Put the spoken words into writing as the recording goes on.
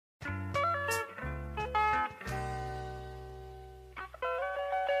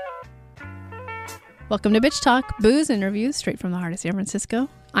Welcome to Bitch Talk, booze interviews straight from the heart of San Francisco.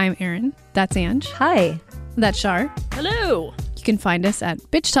 I'm Erin. That's Ange. Hi. That's Shar. Hello. You can find us at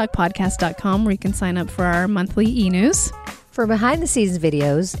bitchtalkpodcast.com where you can sign up for our monthly e-news. For behind-the-scenes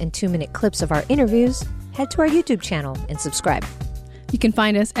videos and 2-minute clips of our interviews, head to our YouTube channel and subscribe. You can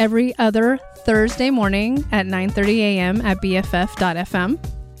find us every other Thursday morning at 9:30 a.m. at BFF.fm.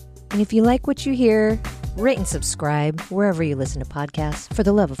 And if you like what you hear, rate and subscribe wherever you listen to podcasts. For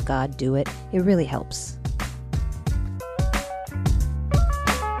the love of God, do it. It really helps.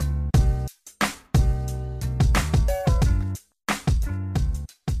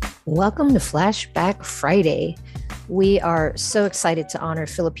 Welcome to Flashback Friday. We are so excited to honor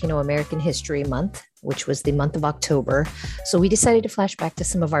Filipino American History Month, which was the month of October. So we decided to flash back to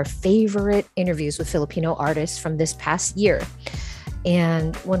some of our favorite interviews with Filipino artists from this past year.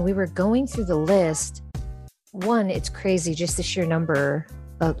 And when we were going through the list, one, it's crazy, just the sheer number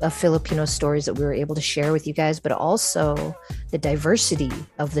of Filipino stories that we were able to share with you guys, but also the diversity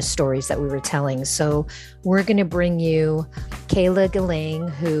of the stories that we were telling. So we're going to bring you Kayla Galang,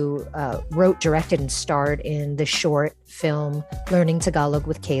 who wrote, directed, and starred in the short film Learning Tagalog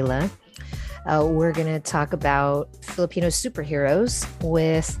with Kayla. We're going to talk about Filipino superheroes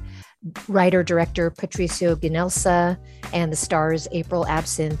with writer-director Patricio Ginelsa and the stars April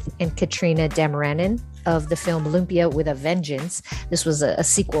Absinthe and Katrina Damaranan of the film Lumpia with a Vengeance. This was a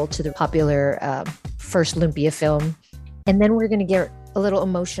sequel to the popular first Lumpia film. And then we're going to get a little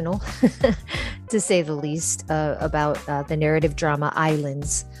emotional, to say the least, about the narrative drama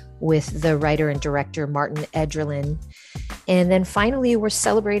Islands with the writer and director Martin Edrelin. And then finally,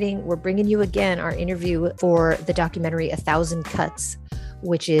 we're bringing you again our interview for the documentary 1,000 Cuts,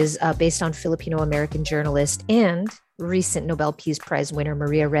 which is based on Filipino-American journalist and recent Nobel Peace Prize winner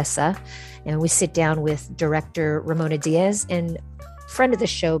Maria Ressa. And we sit down with director Ramona Diaz and friend of the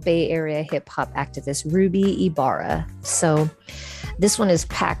show, Bay Area hip-hop activist Ruby Ibarra. So this one is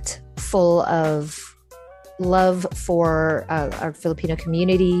packed full of love for our Filipino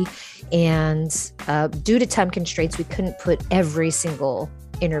community. And due to time constraints, we couldn't put every single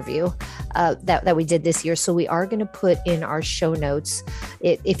interview that we did this year. So we are going to put in our show notes.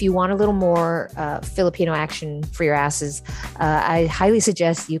 If you want a little more Filipino action for your asses, I highly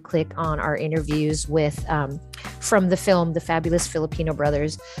suggest you click on our interviews with, from the film, The Fabulous Filipino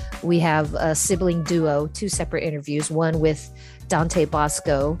Brothers. We have a sibling duo, 2 separate interviews, one with Dante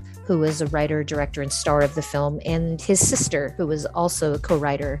Bosco, who is a writer, director, and star of the film, and his sister, who was also a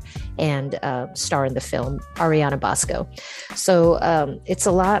co-writer and star in the film, Ariana Bosco. So it's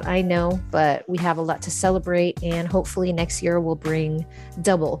a lot, I know, but we have a lot to celebrate, and hopefully next year we'll bring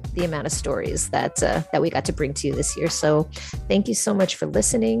double the amount of stories that we got to bring to you this year. So thank you so much for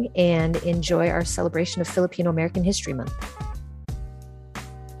listening, and enjoy our celebration of Filipino American History Month.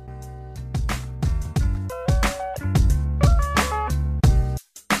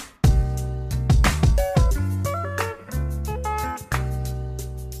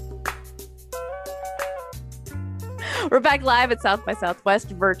 We're back live at South by Southwest,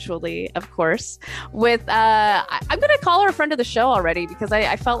 virtually, of course, with, I'm going to call her a friend of the show already, because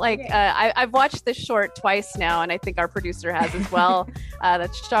I felt like I've watched this short twice now, and I think our producer has as well.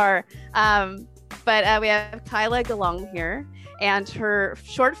 That's Shar. But we have Kayla Galang here, and her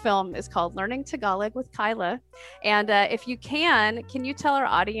short film is called Learning Tagalog with Kayla. And if you can you tell our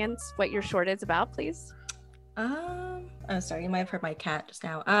audience what your short is about, please? Oh, sorry, you might have heard my cat just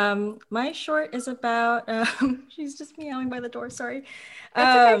now. My short is about, she's just meowing by the door, sorry.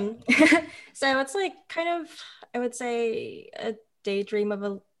 Okay. So it's like kind of, I would say, a daydream of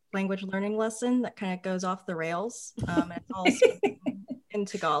a language learning lesson that kind of goes off the rails. And it's all in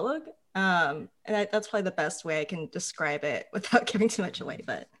Tagalog. And that's probably the best way I can describe it without giving too much away,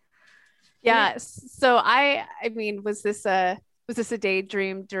 but. Yeah, so I mean, was this a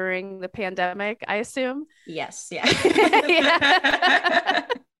daydream during the pandemic, I assume? Yes. Yeah. Yeah.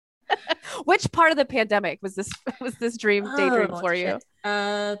 Which part of the pandemic was this daydream for you?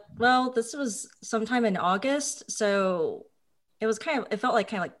 Well, this was sometime in August, so it felt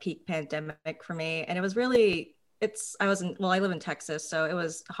like peak pandemic for me, and it was really I live in Texas, so it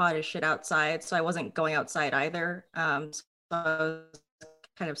was hot as shit outside, so I wasn't going outside either. So I was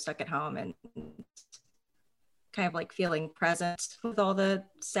kind of stuck at home and kind of like feeling present with all the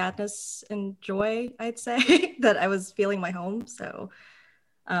sadness and joy, I'd say, that I was feeling in my home. So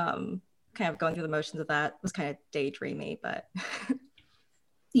kind of going through the motions of that was kind of daydreamy, but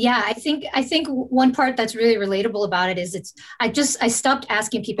Yeah, I think one part that's really relatable about it is I stopped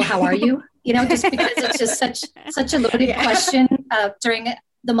asking people how are you, just because it's just such a loaded question during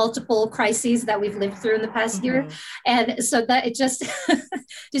the multiple crises that we've lived through in the past year. And so that it just,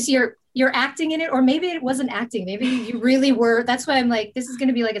 just you're acting in it, or maybe it wasn't acting. Maybe you really were. That's why I'm like, this is going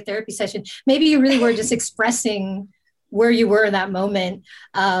to be like a therapy session. Maybe you really were just expressing where you were in that moment.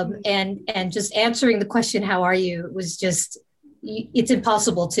 And just answering the question, how are you, was just, it's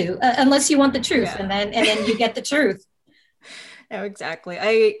impossible to, unless you want the truth. Yeah. And then you get the truth. No, exactly.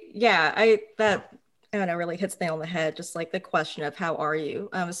 That I don't know, really hits the nail on the head. Just like the question of how are you,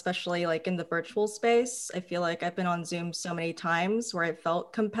 especially like in the virtual space. I feel like I've been on Zoom so many times where I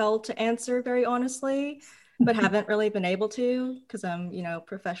felt compelled to answer very honestly, but haven't really been able to because I'm,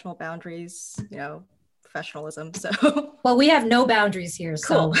 professional boundaries, professionalism. So well, we have no boundaries here.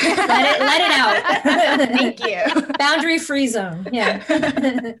 So cool. let it out. Thank you. Boundary free zone.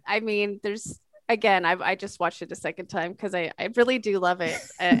 Yeah. I mean, again, I just watched it a second time because I really do love it.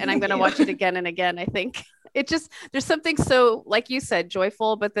 And I'm going to watch it again and again. I think there's something so, like you said,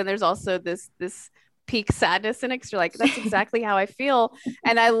 joyful, but then there's also this peak sadness in it. 'Cause you're like, that's exactly how I feel.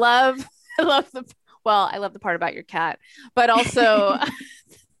 And I love the part about your cat, but also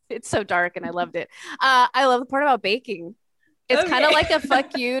it's so dark and I loved it. I love the part about baking. It's kind of like a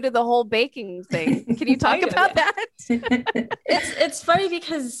fuck you to the whole baking thing. Can you talk about that? It's funny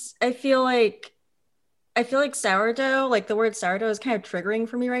because I feel like sourdough, like the word sourdough is kind of triggering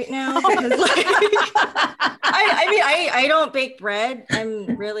for me right now because like I don't bake bread.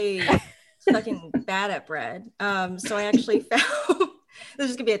 I'm really fucking bad at bread. So I actually found this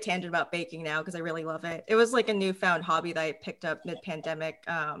is gonna be a tangent about baking now because I really love it. It was like a newfound hobby that I picked up mid-pandemic.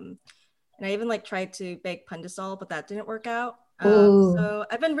 And I even like tried to bake pandesal, but that didn't work out. So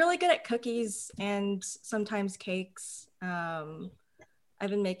I've been really good at cookies and sometimes cakes. I've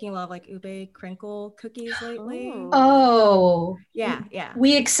been making a lot of like ube crinkle cookies lately. Oh, yeah.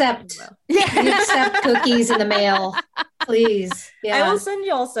 We accept cookies in the mail, please. Yeah, I will send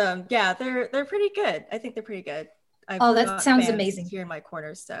you all some. Yeah, they're pretty good. I think they're pretty good. That sounds amazing. Here in my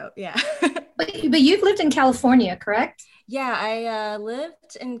corner, so yeah. but you've lived in California, correct? Yeah, I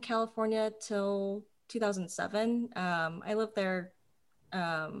lived in California till 2007. I lived there,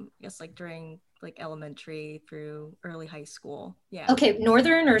 I guess like during like elementary through early high school. Yeah. Okay,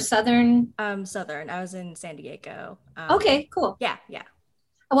 northern or southern? Southern. I was in San Diego. Okay, cool. Yeah.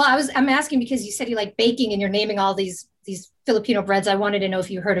 Well, I'm asking because you said you like baking and you're naming all these Filipino breads. I wanted to know if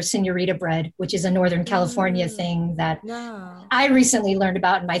you heard of señorita bread, which is a Northern California thing that I recently learned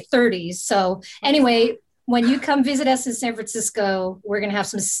about in my 30s. So anyway, when you come visit us in San Francisco, we're going to have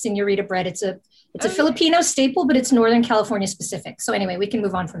some señorita bread. It's a Filipino staple, but it's Northern California specific. So anyway, we can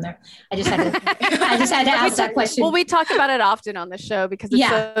move on from there. I just had to ask that question. Well, we talk about it often on the show because it's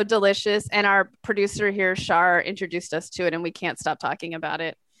so delicious. And our producer here, Shar, introduced us to it and we can't stop talking about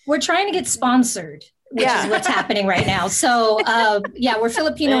it. We're trying to get sponsored, which is what's happening right now. So we're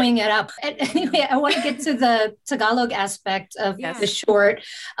Filipinoing it up. Anyway, I want to get to the Tagalog aspect of the short.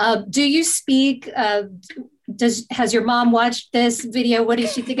 Do you speak, has your mom watched this video? What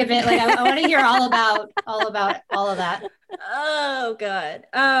does she think of it? Like, I want to hear all about all of that. Oh God.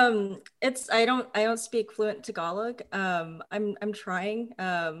 I don't speak fluent Tagalog. I'm trying.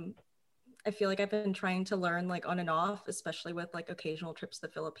 I feel like I've been trying to learn like on and off, especially with like occasional trips to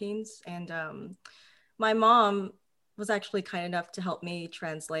the Philippines. And my mom was actually kind enough to help me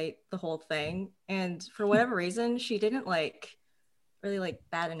translate the whole thing. And for whatever reason, she didn't like really like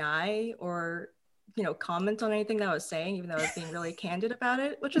bat an eye or, comment on anything that I was saying, even though I was being really candid about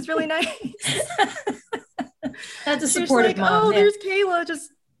it, which was really nice. That's a supportive mom. Oh, there's Kayla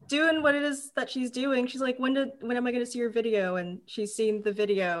just doing what it is that she's doing. She's like, when am I going to see your video? And she's seen the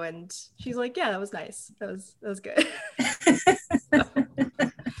video and she's like, yeah, that was nice. That was good.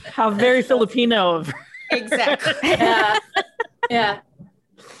 How very Filipino of her. Exactly. Yeah.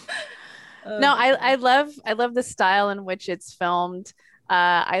 No, I love the style in which it's filmed.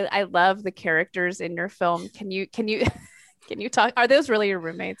 I love the characters in your film. Can you talk? Are those really your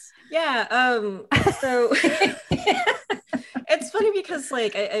roommates? Yeah. So it's funny because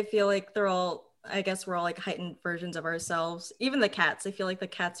like I feel like we're all like heightened versions of ourselves. Even the cats. I feel like the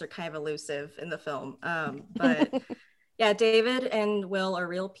cats are kind of elusive in the film. But yeah, David and Will are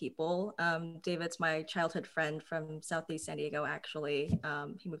real people. David's my childhood friend from Southeast San Diego, actually.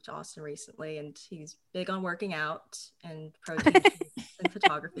 He moved to Austin recently, and he's big on working out and protein and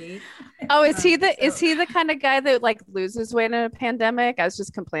photography. Oh, is he the kind of guy that like loses weight in a pandemic? I was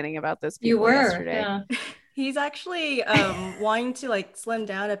just complaining about this yesterday. Yeah. He's actually wanting to like slim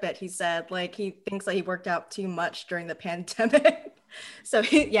down a bit. He said like he thinks that he worked out too much during the pandemic. So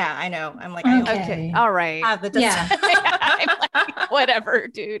I know. I'm like, okay, all right. I'm like, whatever,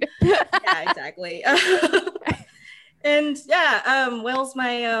 dude. Yeah, exactly. And Will's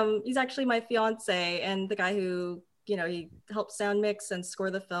he's actually my fiance and the guy who, he helped sound mix and score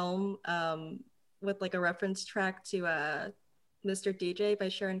the film with like a reference track to Mr. DJ by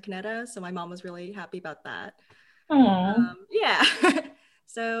Sharon Canetta. So my mom was really happy about that. Yeah.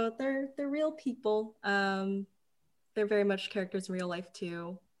 So they're real people. They're very much characters in real life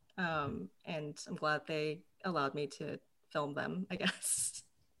too. And I'm glad they allowed me to film them, I guess.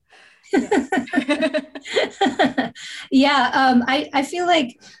 I feel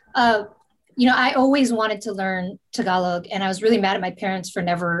like I always wanted to learn Tagalog, and I was really mad at my parents for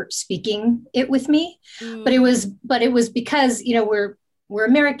never speaking it with me. But it was because we're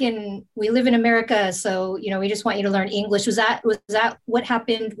American, we live in America, so we just want you to learn English. Was that what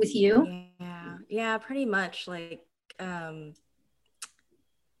happened with you? Yeah, pretty much. Like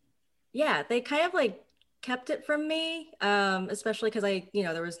they kind of like kept it from me, especially because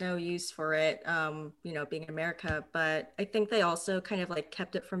there was no use for it, being in America. But I think they also kind of like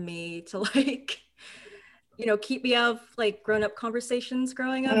kept it from me to like, keep me out of like grown-up conversations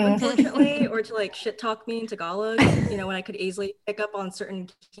growing up, unfortunately, or to like shit talk me in Tagalog, when I could easily pick up on certain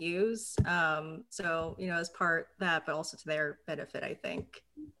cues. So, as part of that, but also to their benefit, I think.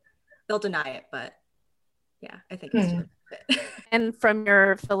 They'll deny it, but yeah, I think it's true. And from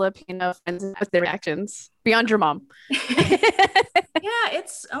your Filipino friends, what's their reactions beyond your mom?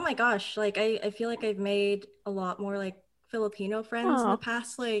 It's oh my gosh, like I feel like I've made a lot more like Filipino friends in the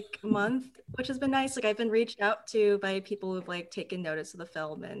past like month, which has been nice. Like I've been reached out to by people who've like taken notice of the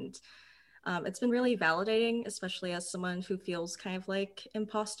film, and it's been really validating, especially as someone who feels kind of like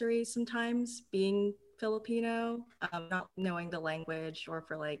impostery sometimes being Filipino, not knowing the language, or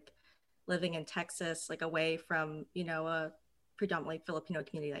for like living in Texas, like away from, a predominantly Filipino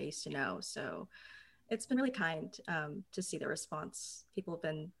community that I used to know. So it's been really kind to see the response. People have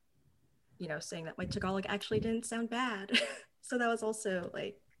been, saying that my Tagalog actually didn't sound bad. So that was also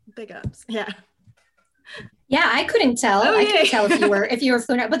like big ups. Yeah. Yeah, I couldn't tell. I couldn't tell if you were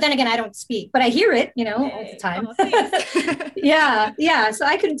fluent. But then again, I don't speak, but I hear it, all the time. Yeah. So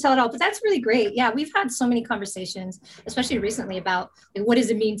I couldn't tell at all. But that's really great. Yeah, we've had so many conversations, especially recently, about like, what does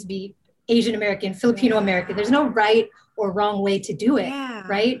it mean to be Asian American, Filipino American? There's no right or wrong way to do it,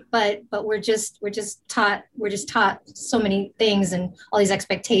 right? But we're just taught so many things and all these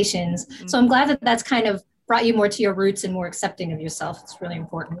expectations. So I'm glad that that's kind of brought you more to your roots and more accepting of yourself. It's really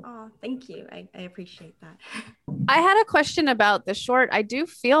important. Oh, thank you. I appreciate that. I had a question about the short. I do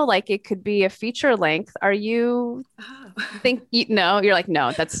feel like it could be a feature length. Are you you're like,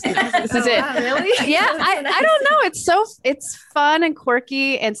 no, this is it. Wow, really? Yeah. I don't know. It's fun and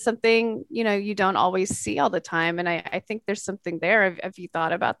quirky and something, you don't always see all the time. And I think there's something there. Have you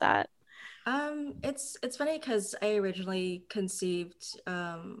thought about that? It's funny because I originally conceived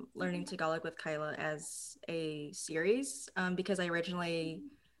learning Tagalog with Kyla as a series, because I originally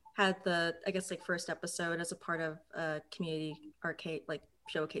had the first episode as a part of a community arcade like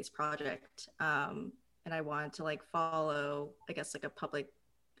showcase project, and I wanted to like follow like a public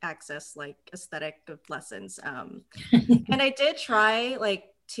access like aesthetic of lessons, and I did try like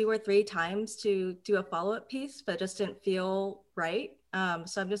 2 or 3 times to do a follow-up piece, but it just didn't feel right.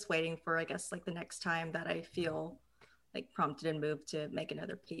 So I'm just waiting for, I guess, like the next time that I feel like prompted and moved to make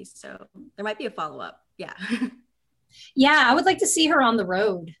another piece. So there might be a follow-up. Yeah. Yeah, I would like to see her on the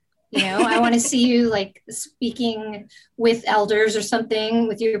road. I want to see you like speaking with elders or something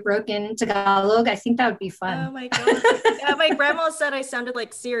with your broken Tagalog. I think that would be fun. Oh my God. Yeah, my grandma said I sounded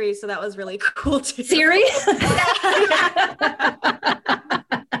like Siri, so that was really cool too. Siri?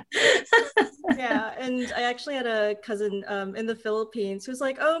 Yeah, and I actually had a cousin in the Philippines who was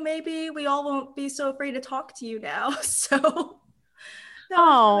like, oh, maybe we all won't be so afraid to talk to you now. So that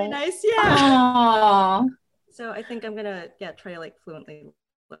was really nice. Yeah. Aww. So I think I'm gonna try to like fluently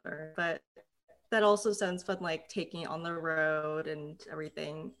learn, but that also sounds fun, like taking it on the road and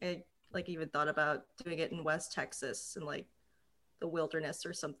everything. I like even thought about doing it in West Texas and like the wilderness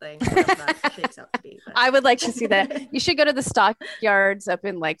or something. That shakes out to be. But. I would like to see that. You should go to the stockyards up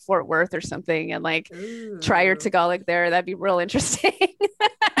in like Fort Worth or something and like try your Tagalog there. That'd be real interesting.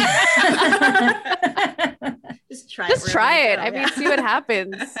 Just try it. I mean, see what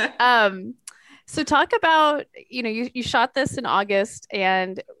happens. So talk about, you shot this in August,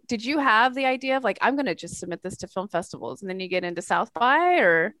 and did you have the idea of like, I'm going to just submit this to film festivals and then you get into South by,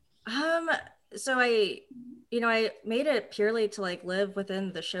 or? So I made it purely to like live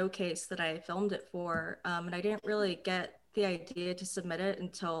within the showcase that I filmed it for. And I didn't really get the idea to submit it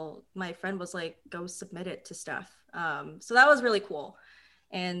until my friend was like, go submit it to stuff. So that was really cool.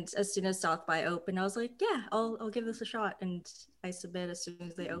 And as soon as South by opened, I was like, yeah, I'll give this a shot. And I submit as soon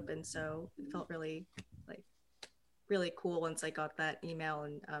as they open. So it felt really really cool once I got that email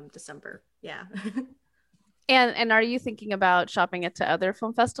in December. Yeah. And are you thinking about shopping it to other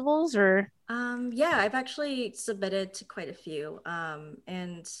film festivals or? Yeah, I've actually submitted to quite a few.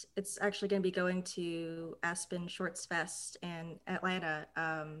 And it's actually going to be going to Aspen Shorts Fest and Atlanta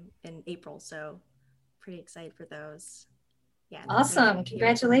in April. So pretty excited for those. Yeah. Awesome.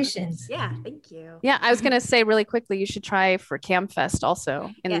 Congratulations. Yeah, thank you. Yeah, I was going to say really quickly, you should try for CamFest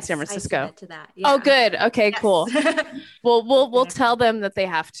also in San Francisco. I submit to that. Yeah. Oh, good. Okay, cool. We'll tell them that they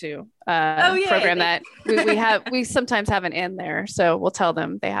have to program that. We sometimes have an in there, so we'll tell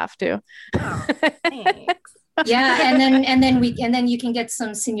them they have to. Oh, thanks. Yeah, and then you can get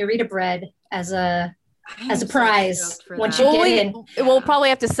some señorita bread as a prize once you get in. We'll probably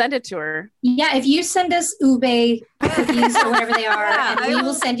have to send it to her. Yeah, if you send us ube cookies or whatever they are, and we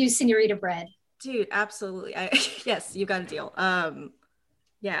will send you señorita bread. Dude, absolutely. Yes, you got a deal.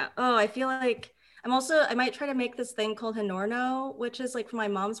 Yeah. Oh, I feel like I might try to make this thing called Hinorno, which is like from my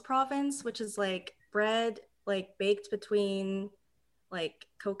mom's province, which is like bread like baked between like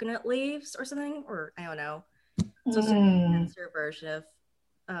coconut leaves or something, or I don't know. So it's a denser version of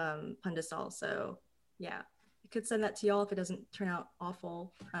pandesal. So yeah, I could send that to y'all if it doesn't turn out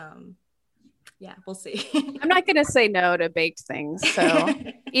awful. Yeah, we'll see. I'm not going to say no to baked things. So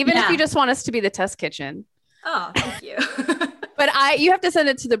even if you just want us to be the test kitchen. Oh, thank you. But you have to send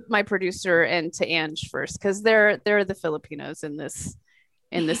it to my producer and to Ange first, because they're the Filipinos in this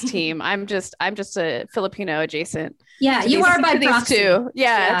team. I'm just a Filipino adjacent. Yeah, you are by proxy.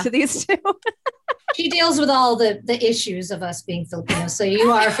 To these two. She deals with all the issues of us being Filipino. So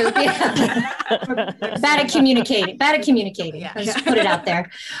you are Filipino. Bad at communicating. Yeah. Let's just put it out there.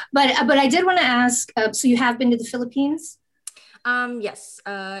 But I did want to ask, so you have been to the Philippines? Yes.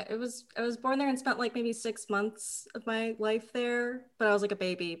 I was born there and spent like maybe 6 months of my life there, but I was like a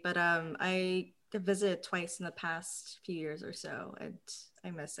baby. But I visited twice in the past few years or so, and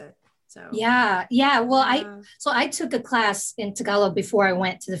I miss it. So yeah. Well, I took a class in Tagalog before I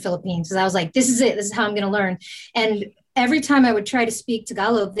went to the Philippines, because I was like, this is it. This is how I'm going to learn. And every time I would try to speak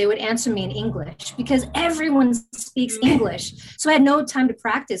Tagalog, they would answer me in English because everyone speaks English. So I had no time to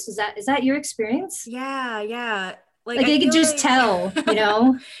practice. Is that your experience? Yeah. Like they could just tell, you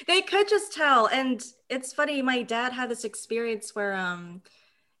know? They could just tell. And it's funny, my dad had this experience where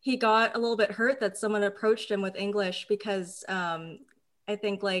he got a little bit hurt that someone approached him with English because I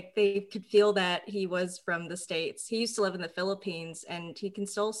think like they could feel that he was from the States. He used to live in the Philippines and he can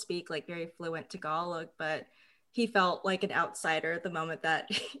still speak like very fluent Tagalog, but he felt like an outsider the moment that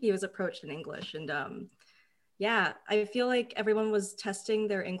he was approached in English. And yeah, I feel like everyone was testing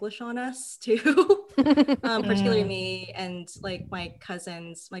their English on us too, particularly me and like my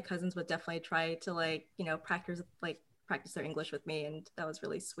cousins. My cousins would definitely try to like, you know, practice their English with me, and that was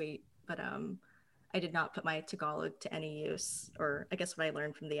really sweet. But I did not put my Tagalog to any use, or I guess what I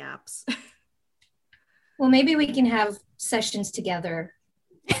learned from the apps. Well, maybe we can have sessions together.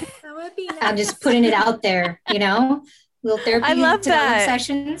 That would be nice. I'm just putting it out there, you know? Little therapy Tagalog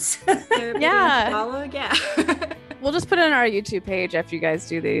sessions. Yeah. Tagalog, yeah. We'll just put it on our YouTube page after you guys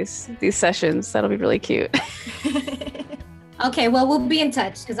do these sessions. That'll be really cute. Okay, well, we'll be in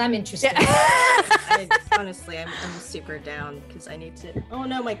touch because I'm interested. Yeah. Honestly, I'm super down because I need to. Oh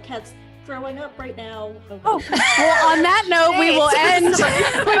no, my cat's throwing up right now. Oh, well, on that note, we will end.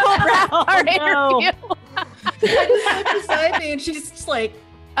 We will wrap our interview. I just looked beside me and she's just like,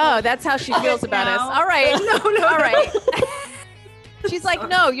 oh, that's how she feels about us. All right. No. All right. She's like,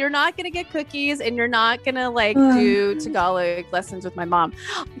 no, you're not going to get cookies and you're not going to like do Tagalog lessons with my mom.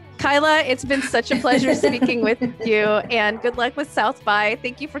 Kyla, it's been such a pleasure speaking with you, and good luck with South by.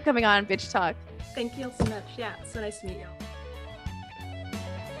 Thank you for coming on Bitch Talk. Thank you so much. Yeah, so nice to meet you.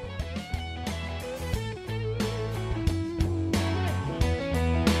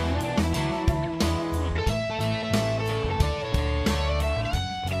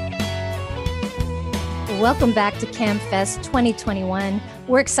 Welcome back to CamFest 2021.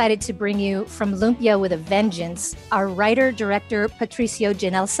 We're excited to bring you From Lumpia with a Vengeance, our writer-director Patricio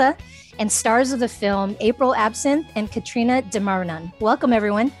Janelsa, and stars of the film April Absinthe and Katrina Demarnan. Welcome,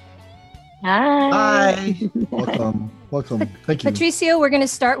 everyone. Hi. Welcome. Thank you. Patricio, we're going to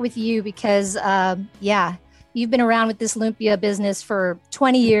start with you because, you've been around with this Lumpia business for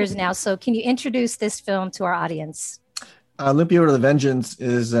 20 years now. So can you introduce this film to our audience? Lumpia with a Vengeance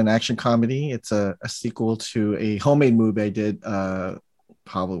is an action comedy. It's a sequel to a homemade movie I did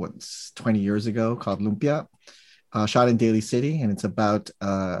probably 20 years ago called Lumpia, shot in Daly City. And it's about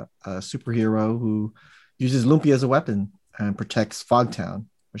a superhero who uses Lumpia as a weapon and protects Fogtown,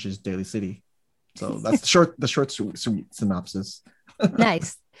 which is Daly City. So that's the short synopsis.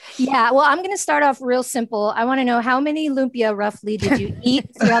 Nice. Yeah, well, I'm going to start off real simple. I want to know, how many lumpia roughly did you eat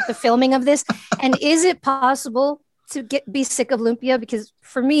throughout the filming of this? And is it possible to be sick of lumpia? Because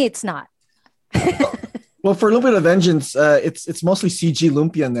for me, it's not. Well, for Lumpia the Vengeance, it's mostly CG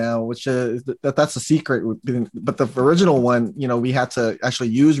Lumpia now, which that's a secret. But the original one, we had to actually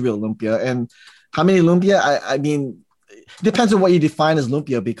use real Lumpia. And how many Lumpia? I mean, it depends on what you define as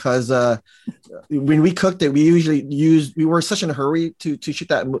Lumpia, because when we cooked it, we were such in a hurry to shoot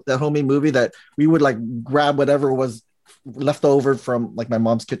that homemade movie that we would like grab whatever was left over from like my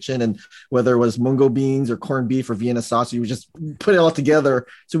mom's kitchen, and whether it was mungo beans or corned beef or Vienna sausage, we would just put it all together.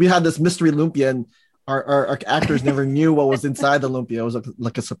 So we had this mystery Lumpia, and our actors never knew what was inside the lumpia. It was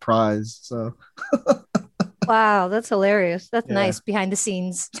like a surprise. So wow, that's hilarious. That's nice behind the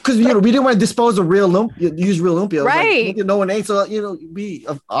scenes. Because we didn't want to dispose of real lumpia, use real lumpia, right? Like, no one ate, so we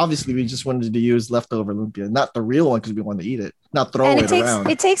just wanted to use leftover lumpia, not the real one, because we wanted to eat it, not throw it around.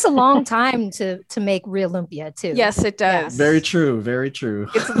 It takes a long time to make real lumpia too. Yes, it does. Very true. Very true.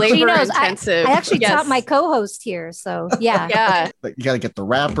 It's labor intensive. I actually taught my co-host here, so yeah. Yeah. Like, you got to get the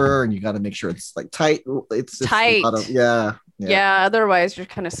wrapper, and you got to make sure it's like tight. It's tight. Yeah, otherwise you're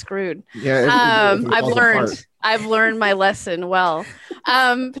kind of screwed. Yeah. I've learned my lesson well.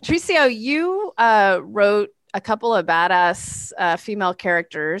 Patricio, you wrote a couple of badass female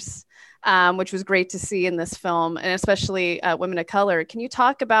characters, which was great to see in this film, and especially women of color. Can you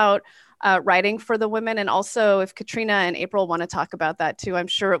talk about writing for the women, and also if Katrina and April want to talk about that too? I'm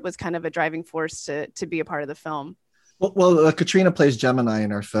sure it was kind of a driving force to be a part of the film. Well, Katrina plays Gemini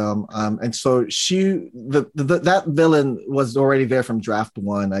in our film, and so that villain was already there from draft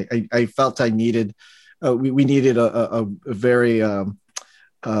one. I felt I needed, we needed a very a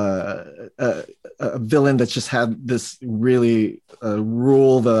villain that just had this really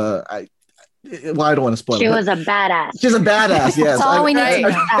rule the. Well, I don't want to spoil it. She was a badass. She's a badass, yes. That's all we need to know.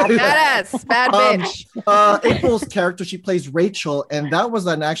 Badass, bad bitch. April's character, she plays Rachel, and that was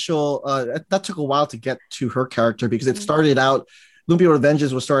an actual, that took a while to get to her character, because it started out, Lumpia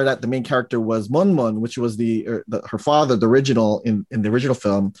Revenges was started out, the main character was Mon, which was her father, the original, in the original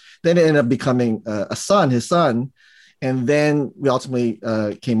film. Then it ended up becoming his son. And then we ultimately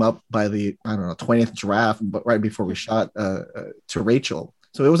came up by the, 20th draft, but right before we shot, to Rachel.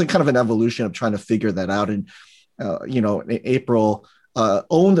 So it was a kind of an evolution of trying to figure that out. And, April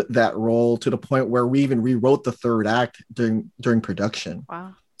owned that role to the point where we even rewrote the third act during production.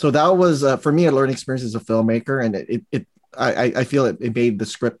 Wow. So that was, for me, a learning experience as a filmmaker. And I feel it made the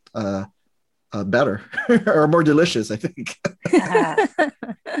script better or more delicious, I think.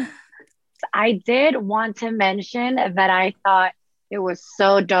 I did want to mention that I thought it was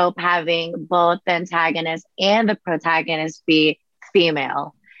so dope having both the antagonist and the protagonist be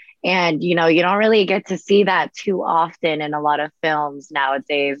female. And, you don't really get to see that too often in a lot of films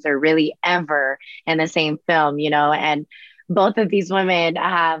nowadays, or really ever in the same film, and both of these women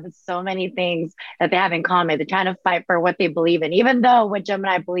have so many things that they have in common. They're trying to fight for what they believe in, even though what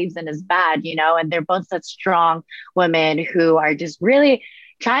Gemini believes in is bad, and they're both such strong women who are just really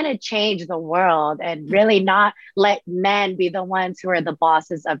trying to change the world and really not let men be the ones who are the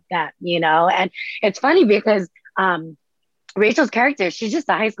bosses of them, And it's funny because, Rachel's character, she's just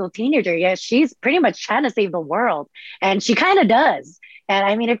a high school teenager. Yeah, she's pretty much trying to save the world, and she kind of does. And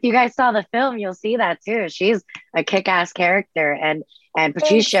I mean, if you guys saw the film, you'll see that too. She's a kick-ass character, and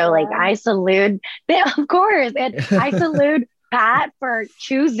Patricio, like, I salute, of course, and I salute Pat for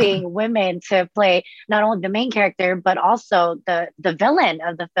choosing women to play not only the main character but also the villain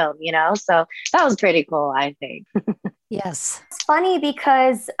of the film. So that was pretty cool, I think. Yes. It's funny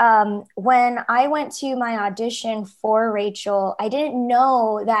because when I went to my audition for Rachel, I didn't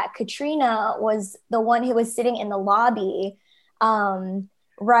know that Katrina was the one who was sitting in the lobby,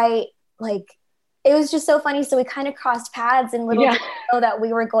 right? Like, it was just so funny. So we kind of crossed paths, and little did we know that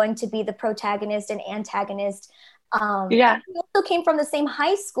we were going to be the protagonist and antagonist. We also came from the same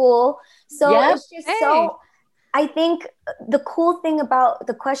high school. So it's just so... I think the cool thing about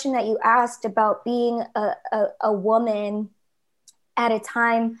the question that you asked about being a woman at a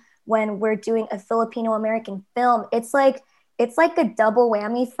time when we're doing a Filipino American film, it's like a double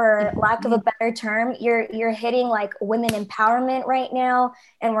whammy, for lack of a better term. You're hitting like women empowerment right now,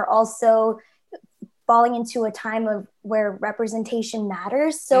 and we're also falling into a time of where representation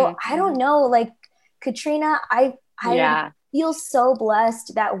matters. So I don't know, like Katrina, I feel so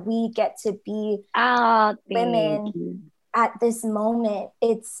blessed that we get to be women at this moment.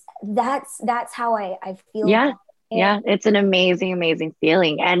 That's how I feel. Yeah, it's an amazing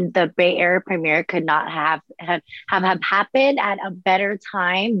feeling, and the Bay Area premiere could not have happened at a better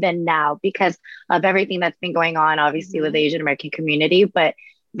time than now, because of everything that's been going on, obviously with the Asian American community. But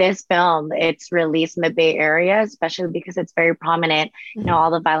this film, it's released in the Bay Area, especially because it's very prominent, you know,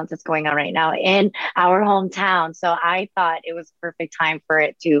 all the violence that's going on right now in our hometown. So I thought it was perfect time for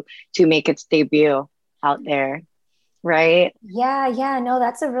it to make its debut out there. Right? Yeah, no,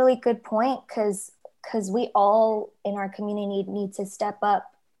 that's a really good point, because we all in our community need to step up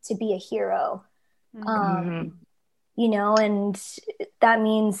to be a hero. You know, and that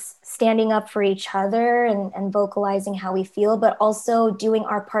means standing up for each other and vocalizing how we feel, but also doing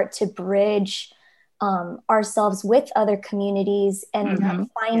our part to bridge ourselves with other communities and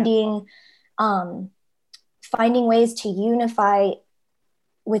finding ways to unify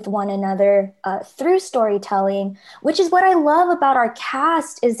with one another through storytelling, which is what I love about our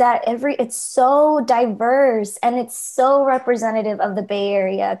cast, is that it's so diverse and it's so representative of the Bay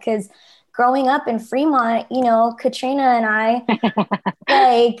Area. Because growing up in Fremont, you know, Katrina and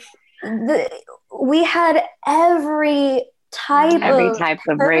I, we had every type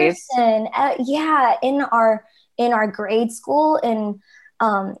of race. In our grade school and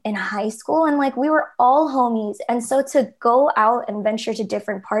in high school, and like we were all homies. And so to go out and venture to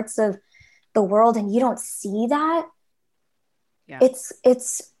different parts of the world and you don't see that, it's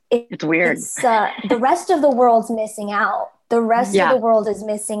weird. The rest of the world's missing out. The rest of the world is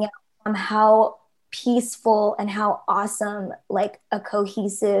missing out on how peaceful and how awesome like a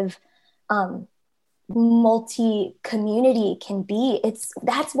cohesive multi-community can be.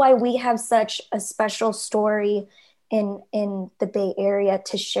 That's why we have such a special story in the Bay Area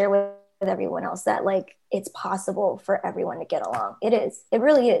to share with everyone else, that like it's possible for everyone to get along. It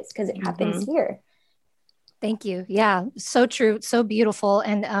really is, because it happens here. Thank you. Yeah, so true. So beautiful.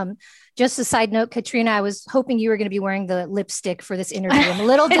 And just a side note, Katrina, I was hoping you were going to be wearing the lipstick for this interview. I'm a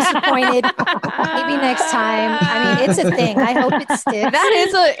little disappointed. Maybe next time. I mean, it's a thing. I hope it sticks.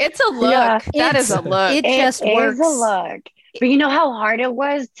 It's a look. Yeah, that is a look. It just works. It is a look. But you know how hard it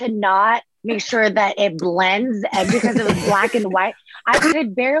was to not make sure that it blends, and because it was black and white, I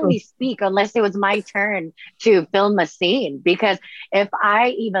could barely speak unless it was my turn to film a scene. Because if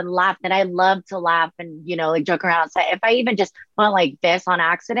I even laughed, and I love to laugh and, you know, like joke around, so if I even just went like this on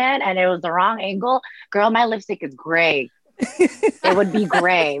accident and it was the wrong angle, girl, my lipstick is gray. It would be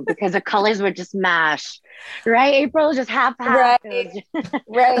gray because the colors would just mash. Right? April was just half. Right.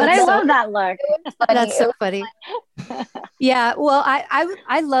 But I love that look. That's so funny. Yeah. Well,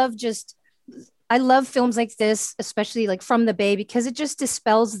 I love films like this, especially like from the Bay, because it just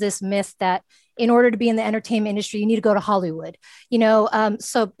dispels this myth that in order to be in the entertainment industry, you need to go to Hollywood, you know?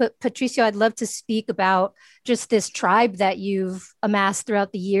 But Patricio, I'd love to speak about just this tribe that you've amassed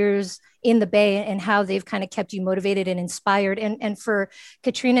throughout the years in the Bay and how they've kind of kept you motivated and inspired. And for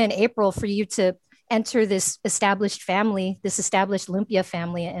Katrina and April, for you to enter this established family, this established Lumpia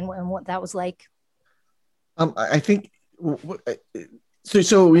family, and what that was like. I think...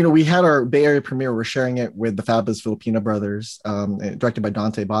 So you know, we had our Bay Area premiere. We're sharing it with the fabulous Filipino brothers, directed by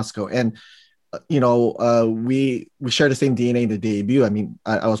Dante Bosco, and you know, we share the same DNA in the debut. I mean,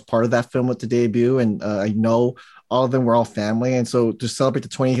 I was part of that film with the debut, and I know all of them were all family. And so to celebrate the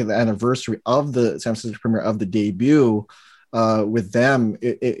 20th anniversary of the San Francisco premiere of the debut with them,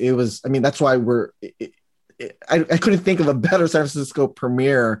 it was. I mean, that's why I couldn't think of a better San Francisco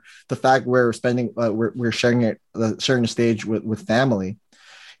premiere. The fact we're spending, we're sharing the stage with family,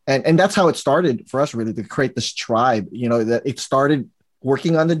 and that's how it started for us, really, to create this tribe. You know, that it started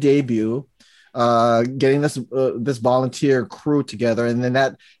working on the debut, getting this volunteer crew together, and then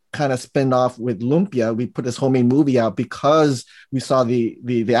that kind of spin off with Lumpia. We put this homemade movie out because we saw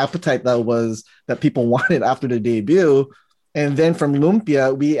the appetite that people wanted after the debut. And then from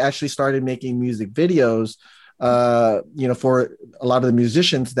Lumpia, we actually started making music videos, you know, for a lot of the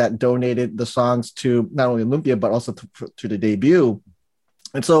musicians that donated the songs to not only Lumpia, but also to the debut.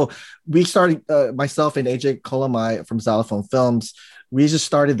 And so we started, myself and AJ Colomai from Xylophone Films, we just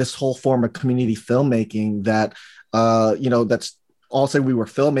started this whole form of community filmmaking that, you know, that's also, we were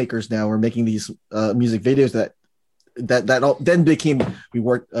filmmakers now. We're making these music videos that then became, we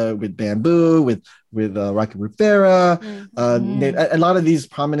worked with Bamboo, with Rocky Rivera, a lot of these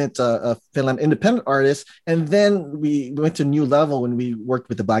prominent film independent artists. And then we went to a new level when we worked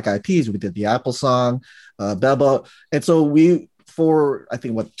with the Black Eyed Peas. We did the Apple Song, Beba. And so for I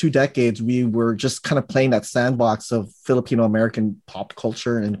think 2 decades, we were just kind of playing that sandbox of Filipino American pop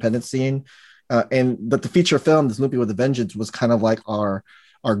culture and independent scene. And the feature film, this Lumpia with a Vengeance, was kind of like our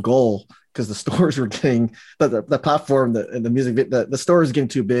goal, because the stores were getting the platform, the music, the store was getting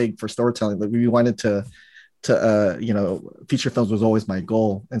too big for storytelling. But we wanted to you know, feature films was always my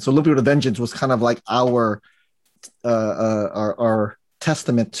goal. And so Lumpia with a Vengeance was kind of like our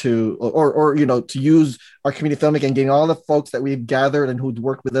testament to, or to use our community filmmaking and getting all the folks that we've gathered and who'd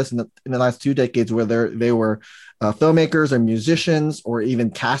worked with us in the last 2 decades, whether they were filmmakers or musicians or even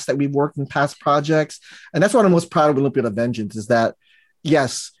cast that we've worked in past projects. And that's what I'm most proud of Olympia of Vengeance, is that,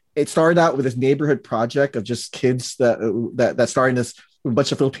 yes, it started out with this neighborhood project of just kids that started this, a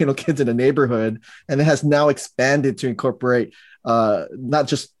bunch of Filipino kids in a neighborhood, and it has now expanded to incorporate not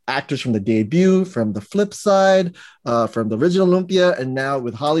just actors from the debut, from the flip side, from the original Olympia, and now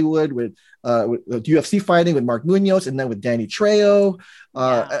with Hollywood, with UFC fighting with Mark Munoz, and then with Danny Trejo.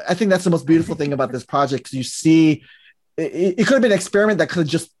 I think that's the most beautiful thing about this project, because you see, it could have been an experiment that could have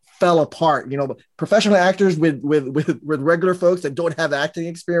just fell apart. Professional actors with regular folks that don't have acting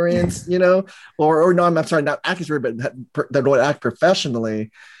experience, or no, I'm sorry, not acting experience, but that don't act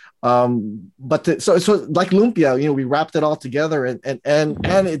professionally. But so like Lumpia, we wrapped it all together, and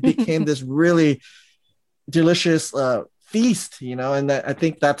it became this really delicious feast, and I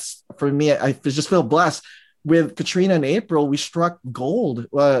think that's, for me, I just feel blessed. With Katrina and April, we struck gold.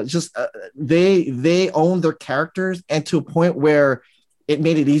 They owned their characters, and to a point where it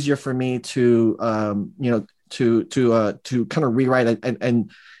made it easier for me to to kind of rewrite it,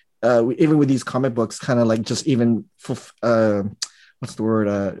 and even with these comic books, kind of like just even what's the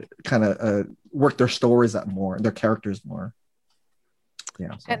word? Kind of work their stories out more, their characters more.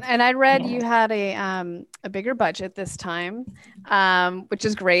 Yeah. So. And I read you had a bigger budget this time, which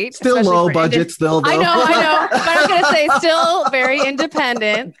is great. Still low budget, still. Though. I know, but I'm going to say still very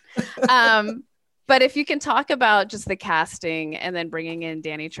independent. But if you can talk about just the casting and then bringing in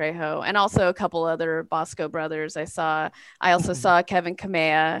Danny Trejo and also a couple other Bosco brothers. I also saw Kevin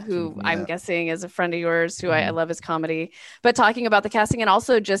Kamea, who I'm guessing is a friend of yours, who I love his comedy, but talking about the casting and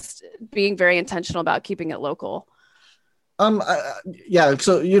also just being very intentional about keeping it local. Yeah.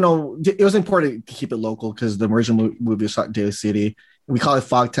 So, it was important to keep it local because the original movie was shot in Daly City. We call it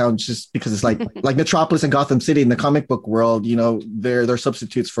Fogtown just because it's like Metropolis and Gotham City in the comic book world. They're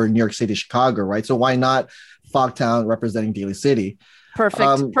substitutes for New York City, Chicago, right? So why not Fogtown representing Daly City?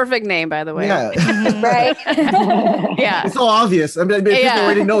 Perfect name, by the way. Yeah, right. Yeah, it's so obvious. I mean, people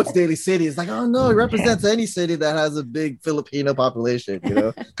already know it's Daly City. It's like, oh no, it represents any city that has a big Filipino population.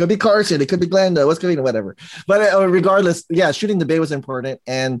 Could be Carson, it could be Glendale, West Covina, whatever. But regardless, shooting the Bay was important,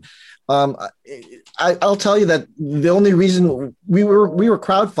 and I'll tell you that the only reason we were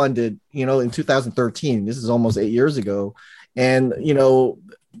crowdfunded, in 2013. This is almost 8 years ago, and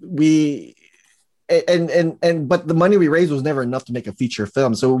but the money we raised was never enough to make a feature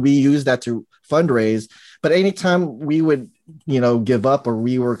film. So we used that to fundraise. But anytime we would, give up, or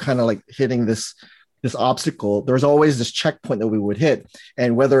we were kind of like hitting this obstacle, there was always this checkpoint that we would hit.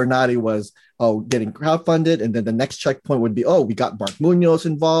 And whether or not it was, getting crowdfunded, and then the next checkpoint would be, we got Mark Munoz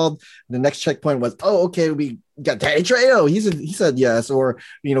involved. The next checkpoint was, okay, we got Danny Trejo. He said yes. Or,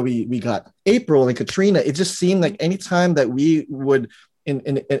 we got April and Katrina. It just seemed like anytime that we would, and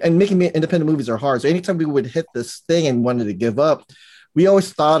making independent movies are hard. So anytime we would hit this thing and wanted to give up, we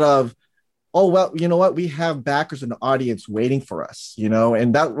always thought of, you know what? We have backers in the audience waiting for us,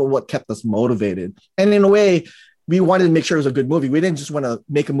 and that was what kept us motivated. And in a way, we wanted to make sure it was a good movie. We didn't just want to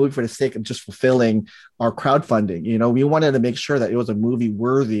make a movie for the sake of just fulfilling our crowdfunding. We wanted to make sure that it was a movie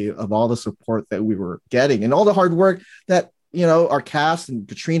worthy of all the support that we were getting and all the hard work that, our cast and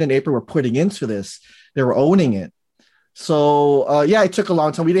Katrina and April were putting into this. They were owning it. So it took a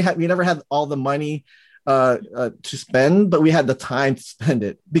long time. We never had all the money to spend, but we had the time to spend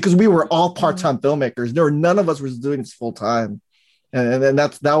it because we were all part-time filmmakers. None of us was doing this full time, and then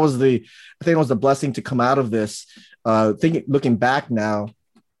that was I think it was the blessing to come out of this. Looking back now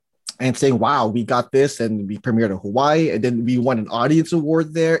and saying, wow, we got this, and we premiered in Hawaii, and then we won an audience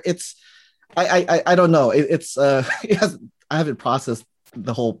award there. It's I don't know. I haven't processed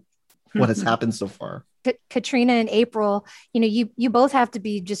the whole what has happened so far. Katrina and April, you both have to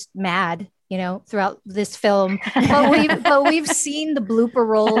be just mad, throughout this film. But we've seen the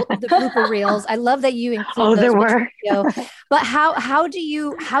blooper reels. I love that you include those. There were. But how do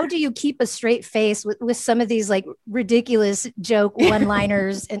you keep a straight face with some of these like ridiculous joke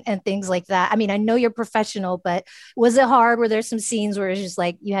one-liners and things like that? I mean, I know you're professional, but was it hard? Were there some scenes where it's just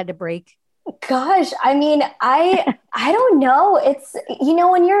like you had to break? Gosh, I mean, I don't know. It's,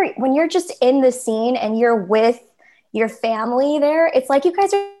 when you're just in the scene and you're with your family there, it's like you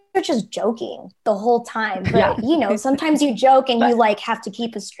guys are just joking the whole time. But, sometimes you joke and you like have to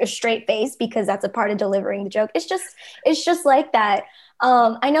keep a straight face because that's a part of delivering the joke. It's just like that.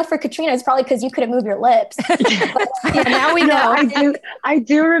 I know for Katrina, it's probably because you couldn't move your lips. But, now we know. I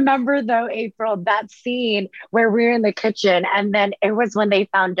do remember though, April, that scene where we were in the kitchen, and then it was when they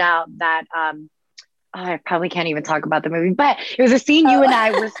found out that I probably can't even talk about the movie, but it was a scene you and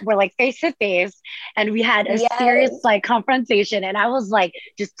I were like face to face, and we had a serious like confrontation, and I was like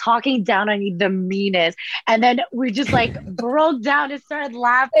just talking down on you the meanest, and then we just like broke down and started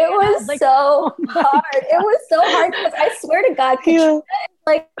laughing. It was like, so hard. It was so hard because I swear to God, Katrina is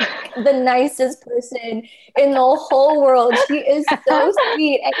like the nicest person in the whole world. She is so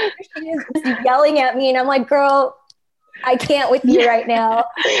sweet, and she is just yelling at me, and I'm like, girl, I can't with you right now.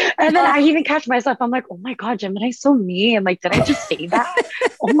 And then I even catch myself. I'm like, oh my God, Gemini's so mean. Like, did I just say that?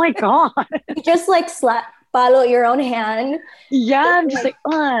 Oh my God. You just like follow your own hand. Yeah, I'm just like,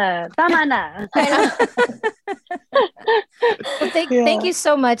 tama na. Well, thank you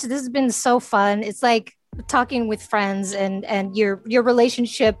so much. This has been so fun. It's like talking with friends, and your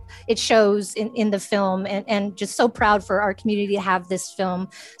relationship, it shows in the film, and just so proud for our community to have this film.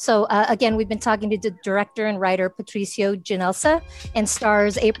 So again, we've been talking to the director and writer Patricio Ginelsa, and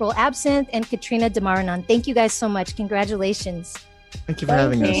stars April Absinthe and Katrina Demaranon. Thank you guys so much. Congratulations. Thank you for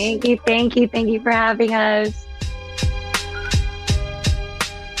having us. Thank you for having us.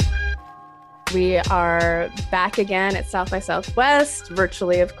 We are back again at South by Southwest,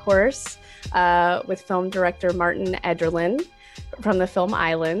 virtually, of course, with film director Martin Ederlin from the film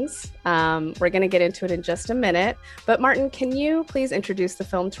Islands. We're going to get into it in just a minute. But Martin, can you please introduce the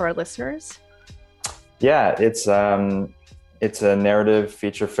film to our listeners? Yeah, it's a narrative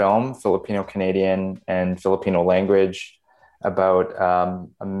feature film, Filipino-Canadian and Filipino language, about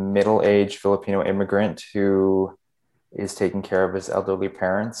a middle-aged Filipino immigrant who is taking care of his elderly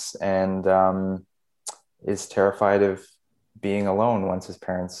parents and is terrified of being alone once his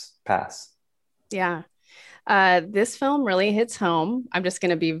parents pass. Yeah. This film really hits home. I'm just going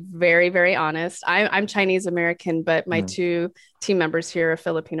to be very, very honest. I'm Chinese American, but my two team members here are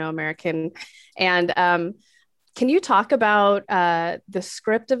Filipino American. And can you talk about the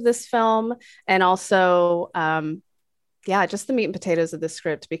script of this film, and also, just the meat and potatoes of the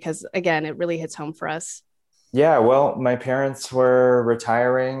script, because again, it really hits home for us. Yeah, well, my parents were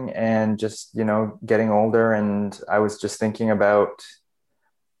retiring and just, getting older. And I was just thinking about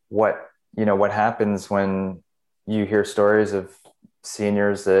what happens when you hear stories of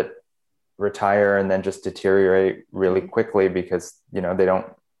seniors that retire and then just deteriorate really quickly because, they don't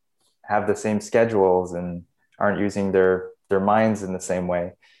have the same schedules and aren't using their minds in the same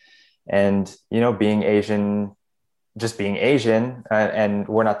way. And, being Asian, and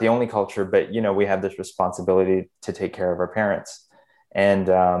we're not the only culture, but, we have this responsibility to take care of our parents.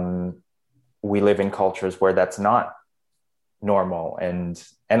 And we live in cultures where that's not normal. And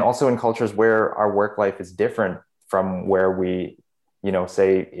also in cultures where our work life is different from where we,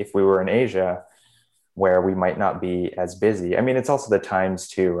 say if we were in Asia, where we might not be as busy. I mean, it's also the times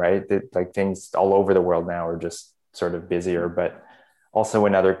too, right? Like things all over the world now are just sort of busier, but also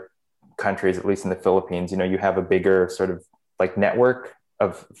in other countries, at least in the Philippines, you have a bigger sort of like network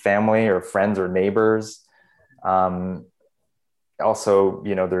of family or friends or neighbors. Also,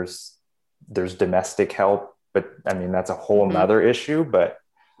 there's domestic help, but I mean, that's a whole nother issue, but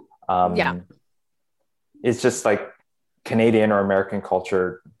it's just like Canadian or American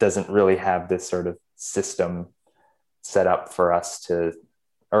culture doesn't really have this sort of system set up for us to,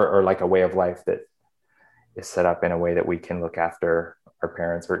 or like a way of life that is set up in a way that we can look after our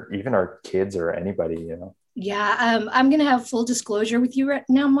parents or even our kids or anybody, Yeah, I'm going to have full disclosure with you right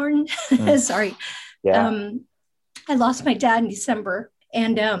now, Martin. Sorry. Yeah. I lost my dad in December,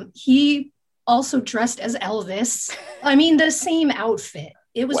 and he also dressed as Elvis. I mean, the same outfit.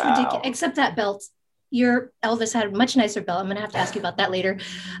 It was ridiculous, except that belt. Your Elvis had a much nicer belt. I'm going to have to ask you about that later.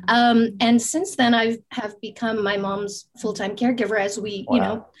 And since then, I have become my mom's full-time caregiver as we,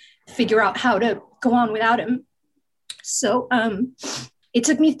 figure out how to go on without him. So it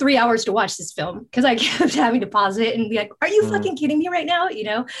took me 3 hours to watch this film because I kept having to pause it and be like, are you fucking kidding me right now?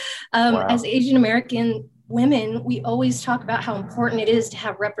 As Asian American women, we always talk about how important it is to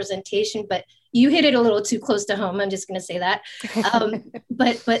have representation, but you hit it a little too close to home. I'm just going to say that.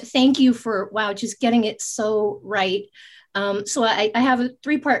 But thank you for, just getting it so right. So I have a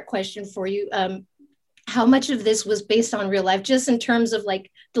 3-part question for you. How much of this was based on real life, just in terms of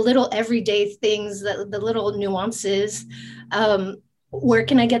like the little everyday things, the little nuances? Where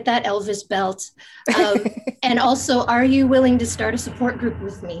can I get that Elvis belt? And also, are you willing to start a support group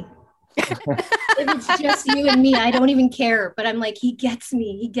with me? If it's just you and me, I don't even care. But I'm like, he gets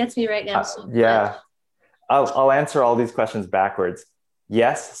me right now. Yeah, I'll answer all these questions backwards.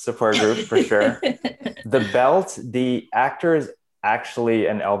 Yes, support group for sure. The belt, the actor is actually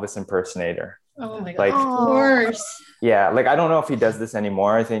an Elvis impersonator. Oh my God! Like, of course. Yeah, like I don't know if he does this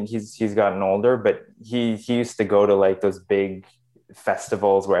anymore. I think he's gotten older, but he used to go to like those big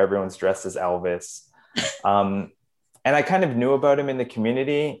festivals where everyone's dressed as Elvis. And I kind of knew about him in the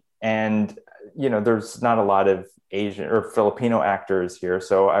community, and there's not a lot of Asian or Filipino actors here,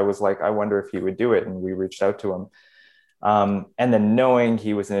 so I was like, I wonder if he would do it, and we reached out to him. And then knowing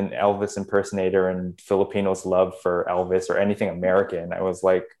he was an Elvis impersonator and Filipinos' love for Elvis or anything American, I was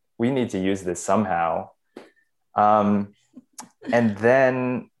like, we need to use this somehow. And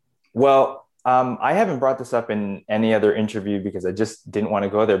then, I haven't brought this up in any other interview because I just didn't want to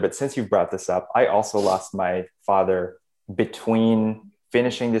go there. But since you've brought this up, I also lost my father between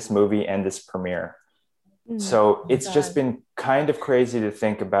finishing this movie and this premiere. So it's just been kind of crazy to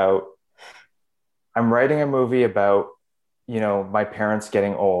think about. I'm writing a movie about, my parents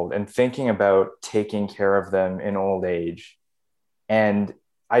getting old and thinking about taking care of them in old age. And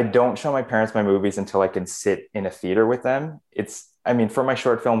I don't show my parents my movies until I can sit in a theater with them. For my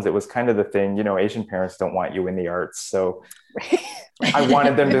short films, it was kind of the thing, Asian parents don't want you in the arts. So I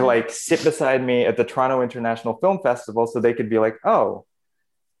wanted them to sit beside me at the Toronto International Film Festival so they could be like, oh,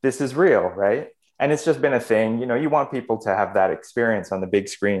 this is real, right? And it's just been a thing, you want people to have that experience on the big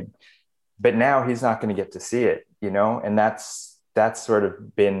screen. But now he's not going to get to see it, and that's sort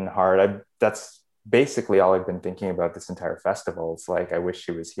of been hard. That's basically all I've been thinking about this entire festival. It's like, I wish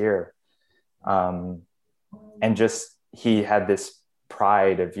he was here. And just, he had this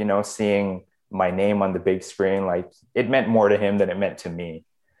pride of, seeing my name on the big screen. Like, it meant more to him than it meant to me.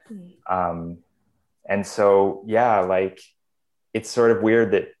 And so, it's sort of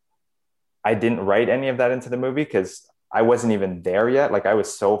weird that I didn't write any of that into the movie because I wasn't even there yet. Like, I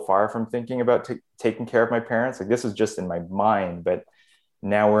was so far from thinking about taking care of my parents. Like, this was just in my mind, but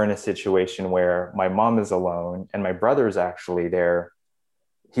now we're in a situation where my mom is alone and my brother's actually there.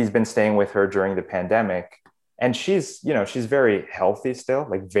 He's been staying with her during the pandemic, and she's very healthy still,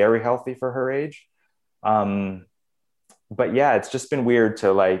 like very healthy for her age. But yeah, it's just been weird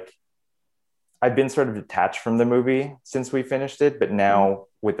to I've been sort of detached from the movie since we finished it, but now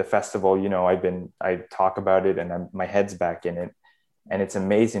with the festival, I talk about it and my head's back in it. And it's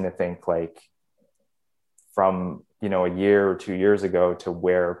amazing to think from, a year or 2 years ago to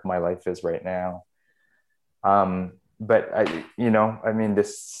where my life is right now. But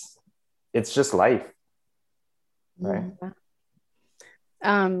it's just life. Right.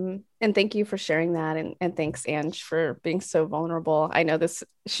 And thank you for sharing that. And thanks, Ange, for being so vulnerable. I know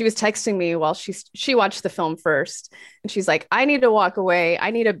she was texting me while she watched the film first, and she's like, I need to walk away. I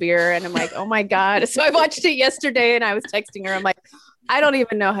need a beer. And I'm like, oh my God. So I watched it yesterday and I was texting her. I'm like, I don't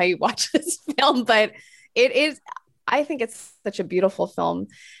even know how you watch this film, but I think it's such a beautiful film.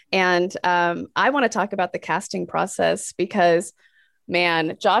 And I want to talk about the casting process because,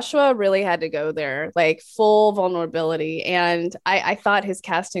 man, Joshua really had to go there, full vulnerability. And I thought his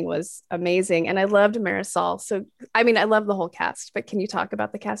casting was amazing. And I loved Marisol. So, I love the whole cast, but can you talk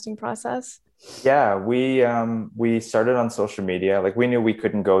about the casting process? Yeah, we started on social media. We knew we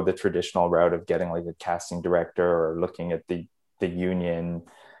couldn't go the traditional route of getting a casting director or looking at the union,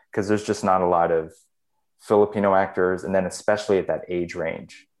 because there's just not a lot of Filipino actors. And then especially at that age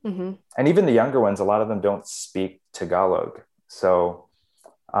range. Mm-hmm. And even the younger ones, a lot of them don't speak Tagalog. So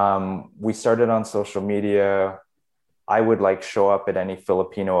we started on social media. I would show up at any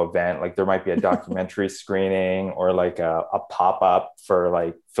Filipino event. There might be a documentary screening or a pop-up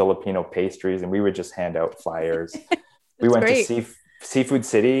for Filipino pastries. And we would just hand out flyers. We went to Seafood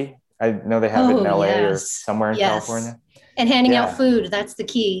City. I know they have it in LA or somewhere in California. And handing out food. That's the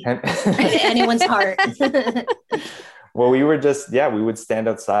key to anyone's heart. Well, we were just, we would stand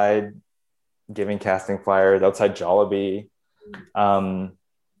outside giving casting flyers outside Jollibee.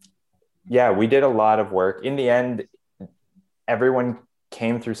 We did a lot of work. In the end, everyone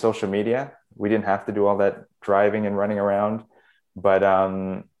came through social media. We didn't have to do all that driving and running around, but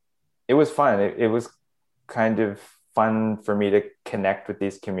it was fun. It was kind of fun for me to connect with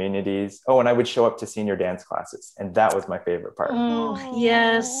these communities. Oh, and I would show up to senior dance classes, and that was my favorite part. Oh,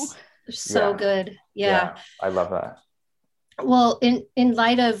 yes. So good. Yeah. I love that. Well, in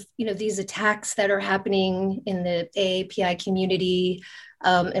light of, these attacks that are happening in the AAPI community,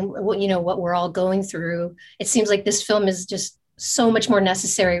 and what we're all going through, it seems like this film is just so much more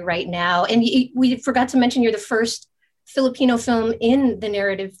necessary right now. And we forgot to mention you're the first Filipino film in the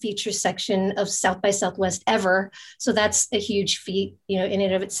narrative feature section of South by Southwest ever. So that's a huge feat, in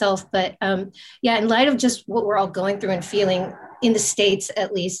and of itself. But in light of just what we're all going through and feeling in the States,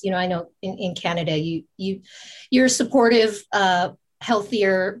 at least, I know in Canada, you're a supportive,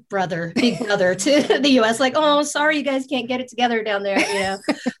 healthier big brother to the US. Oh, sorry, you guys can't get it together down there,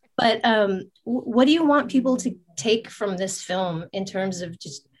 But what do you want people to take from this film in terms of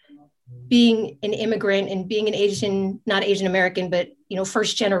just being an immigrant and being an not Asian American, but,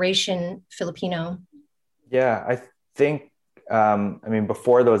 first generation Filipino? Yeah, I think, I mean,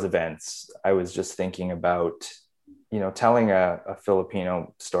 before those events, I was just thinking about, telling a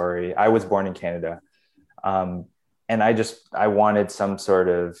Filipino story. I was born in Canada. And I wanted some sort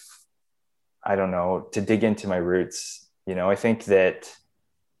of, I don't know, to dig into my roots. I think that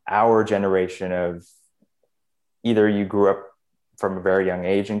our generation of either you grew up from a very young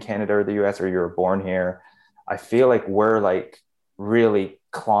age in Canada or the US, or you were born here. I feel like we're like really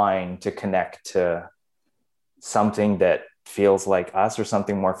inclined to connect to something that feels like us or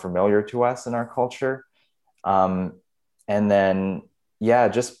something more familiar to us in our culture. And then, yeah,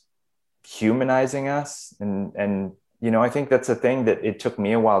 just humanizing us. And I think that's a thing that it took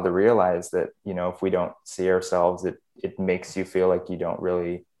me a while to realize that, if we don't see ourselves, it makes you feel like you don't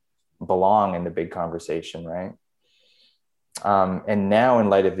really belong in the big conversation, right? And now in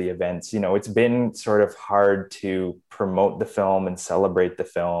light of the events, it's been sort of hard to promote the film and celebrate the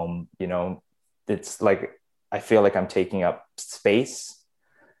film. It's like, I feel like I'm taking up space,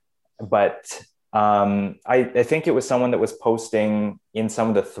 but I think it was someone that was posting in some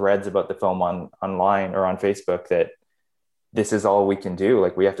of the threads about the film online or on Facebook that this is all we can do.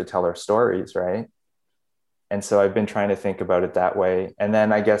 Like, we have to tell our stories, right? And so I've been trying to think about it that way. And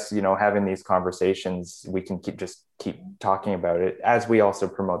then I guess, having these conversations, we can keep talking about it as we also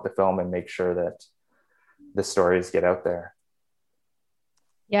promote the film and make sure that the stories get out there.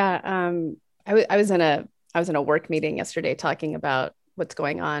 Yeah. I was in a work meeting yesterday talking about what's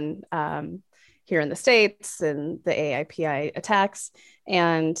going on here in the States and the AIPI attacks.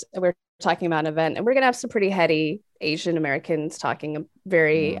 And we're talking about an event, and we're going to have some pretty heady Asian Americans talking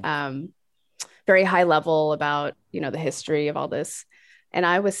very, very high level about, the history of all this. And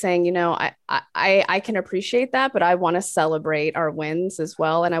I was saying, I can appreciate that, but I want to celebrate our wins as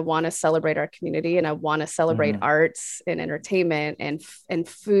well. And I want to celebrate our community, and I want to celebrate arts and entertainment and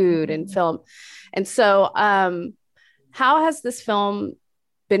food and film. And so how has this film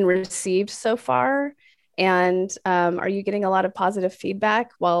been received so far? And are you getting a lot of positive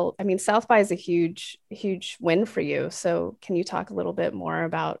feedback? Well, I mean, South by is a huge, huge win for you. So can you talk a little bit more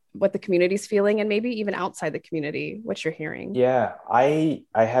about what the community's feeling, and maybe even outside the community, what you're hearing? Yeah, I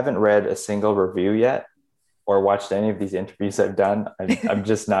haven't read a single review yet or watched any of these interviews I've done. I'm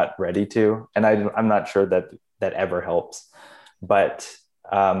just not ready to. And I'm not sure that ever helps. But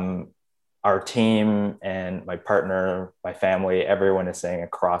our team and my partner, my family, everyone is saying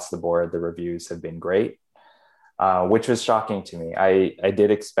across the board, the reviews have been great. Which was shocking to me. I did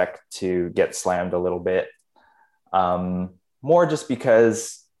expect to get slammed a little bit, more just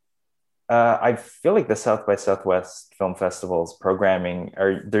because I feel like the South by Southwest Film Festival's programming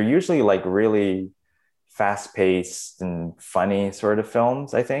they're usually like really fast-paced and funny sort of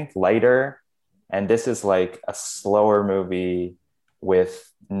films, I think, lighter. And this is like a slower movie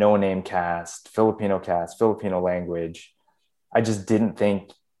with no-name cast, Filipino language. I just didn't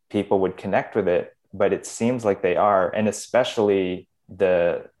think people would connect with it. But it seems like they are, and especially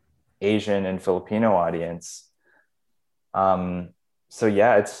the Asian and Filipino audience. So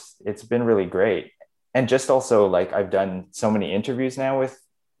yeah, it's been really great. And just also, like, I've done so many interviews now with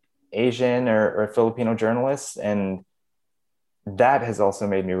Asian or Filipino journalists, and that has also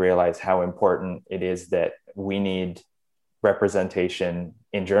made me realize how important it is that we need representation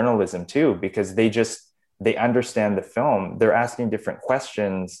in journalism too, because they understand the film. They're asking different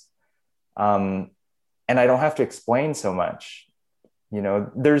questions. And I don't have to explain so much.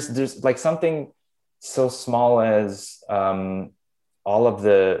 There's like something so small as all of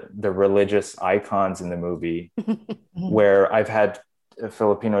the religious icons in the movie, where I've had a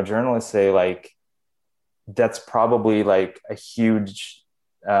Filipino journalist say, like, that's probably like a huge,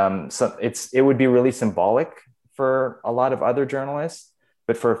 it would be really symbolic for a lot of other journalists,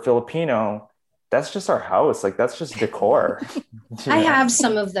 but for a Filipino, that's just our house. Like, that's just decor. I have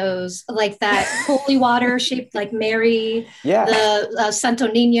some of those, like that holy water shaped like Mary, the Santo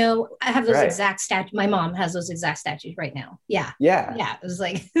Nino. I have those exact statues. My mom has those exact statues right now. Yeah. It was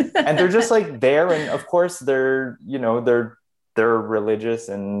like, and they're just like there. And of course they're religious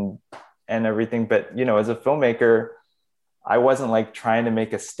and everything. But, as a filmmaker, I wasn't like trying to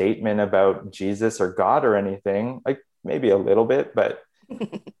make a statement about Jesus or God or anything, like maybe a little bit, but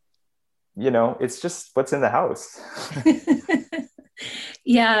it's just what's in the house.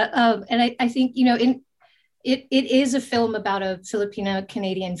 And I think, it is a film about a Filipino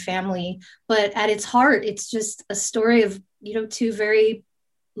Canadian family, but at its heart, it's just a story of, two very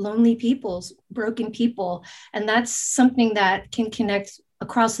lonely peoples, broken people. And that's something that can connect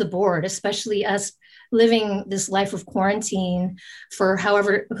across the board, especially us living this life of quarantine for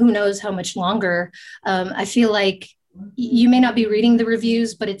who knows how much longer. I feel like you may not be reading the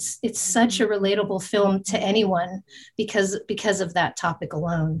reviews, but it's such a relatable film to anyone because of that topic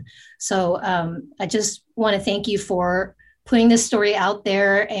alone. So I just want to thank you for putting this story out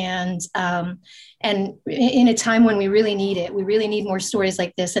there, and in a time when we really need it. We really need more stories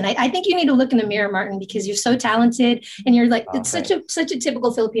like this. And I think you need to look in the mirror, Martin, because you're so talented, and you're like, it's such a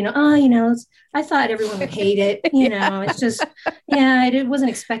typical Filipino. I thought everyone would hate it. It's just, it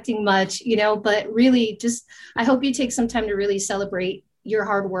wasn't expecting much, but really just, I hope you take some time to really celebrate your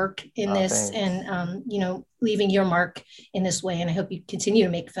hard work in this, thanks. And, leaving your mark in this way. And I hope you continue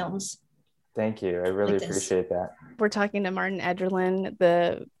to make films. Thank you. I really appreciate that. We're talking to Martin Ederlin,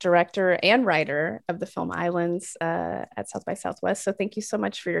 the director and writer of the film Islands at South by Southwest. So thank you so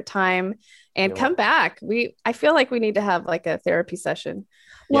much for your time, and come back. I feel like we need to have like a therapy session.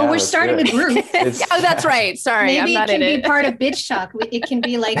 Well, we're starting a group. That's right. Sorry, maybe I'm not it can in be part of Bitch Talk. It can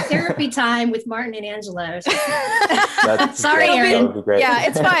be like therapy time with Martin and Angela or something. Sorry, Erin. Yeah,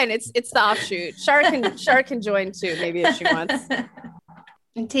 it's fine. It's the offshoot. Shar can join too, maybe if she wants.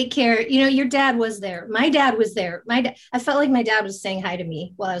 And take care. Your dad was there. My dad was there. I felt like my dad was saying hi to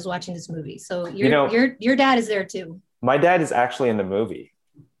me while I was watching this movie. So your dad is there too. My dad is actually in the movie,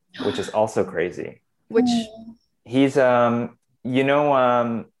 which is also crazy. Which he's in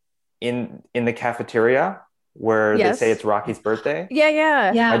the cafeteria where they say it's Rocky's birthday.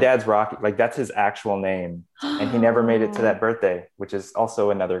 Yeah. My dad's Rocky. Like, that's his actual name, and he never made it to that birthday, which is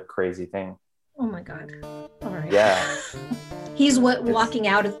also another crazy thing. Oh my God. All right. Yeah. He's walking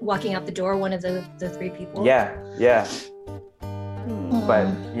out the door, one of the three people. Yeah. But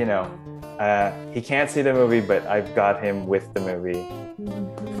he can't see the movie, but I've got him with the movie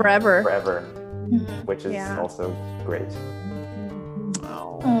forever, which is also great.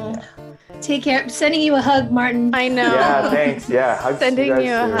 Oh. Take care. Sending you a hug, Martin. I know. Yeah, thanks. Yeah, hugs. Sending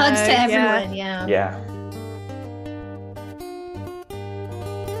you a hug. Hugs to everyone. Yeah.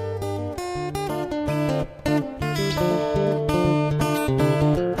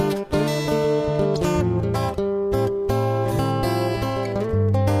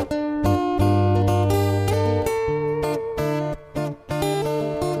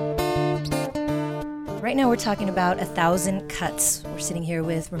 Right now we're talking about 1,000 Cuts. We're sitting here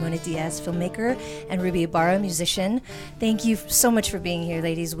with Ramona Diaz, filmmaker, and Ruby Ibarra, musician. Thank you so much for being here,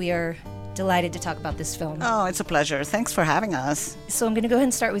 ladies. We are delighted to talk about this film. Oh, it's a pleasure. Thanks for having us. So I'm going to go ahead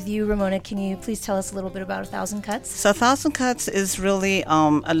and start with you, Ramona. Can you please tell us a little bit about 1,000 Cuts? So 1,000 Cuts is really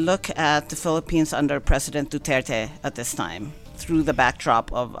a look at the Philippines under President Duterte at this time, through the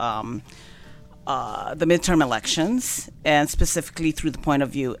backdrop of the midterm elections, and specifically through the point of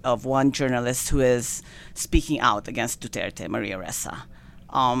view of one journalist who is speaking out against Duterte, Maria Ressa.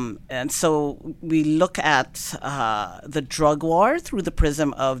 And so we look at the drug war through the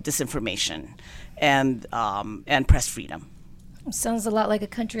prism of disinformation and press freedom. Sounds a lot like a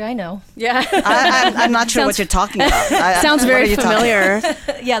country I know. Yeah. I'm not sure what you're talking about. Sounds very familiar.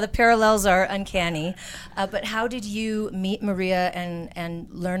 Yeah, the parallels are uncanny. But how did you meet Maria and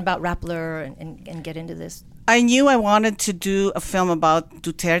learn about Rappler and get into this? I knew I wanted to do a film about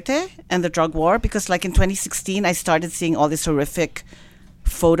Duterte and the drug war because, like, in 2016, I started seeing all these horrific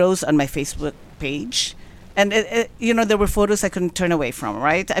photos on my Facebook page. And, there were photos I couldn't turn away from,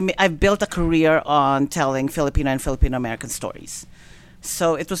 right? I mean, I've built a career on telling Filipino and Filipino-American stories.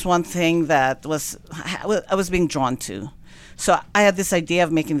 So it was one thing that I was being drawn to. So I had this idea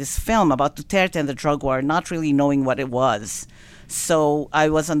of making this film about Duterte and the drug war, not really knowing what it was. So I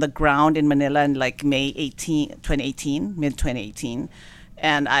was on the ground in Manila in like mid 2018,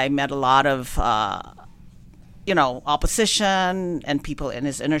 and I met a lot of opposition and people in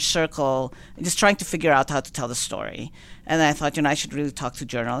his inner circle, just trying to figure out how to tell the story. And I thought, I should really talk to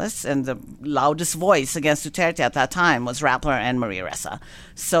journalists. And the loudest voice against Duterte at that time was Rappler and Maria Ressa.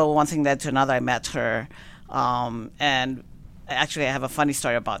 So one thing led to another. I met her. And actually, I have a funny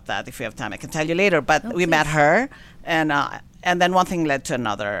story about that. If we have time, I can tell you later. But we met her. And then one thing led to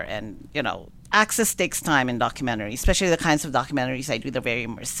another. And, access takes time in documentary, especially the kinds of documentaries I do. They're very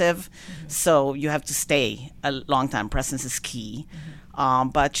immersive. Mm-hmm. So you have to stay a long time. Presence is key.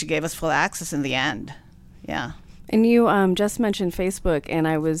 Mm-hmm. But she gave us full access in the end. Yeah. And you just mentioned Facebook, and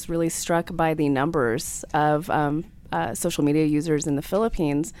I was really struck by the numbers of social media users in the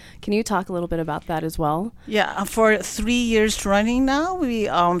Philippines. Can you talk a little bit about that as well? Yeah, for 3 years running now, we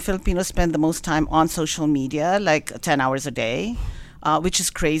Filipinos spend the most time on social media, like 10 hours a day. Which is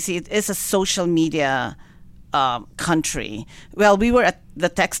crazy. It is a social media country. Well, we were at the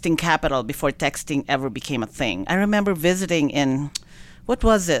texting capital before texting ever became a thing. I remember visiting in, what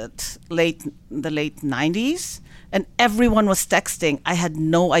was it, the late 90s? And everyone was texting. I had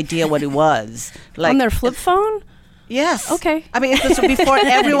no idea what it was. On their flip phone? Yes. Okay. I mean, it was before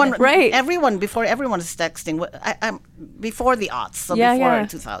everyone, Right. before everyone is texting. I'm before the aughts, so Yeah, before yeah.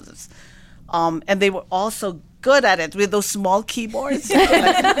 2000s. And they were also good at it with those small keyboards,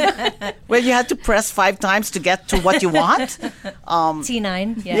 like, where you had to press 5 times to get to what you want.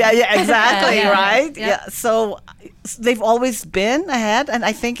 T9. Yeah, exactly, Yeah. right? Yeah. Yeah. So they've always been ahead, and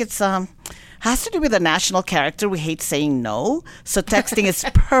I think it's has to do with the national character. We hate saying no, so texting is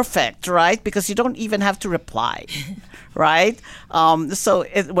perfect, right? Because you don't even have to reply, right? So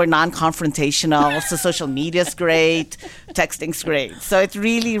we're non-confrontational. So social media's great, texting's great. So it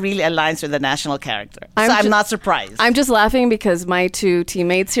really, really aligns with the national character. I'm not surprised. I'm just laughing because my 2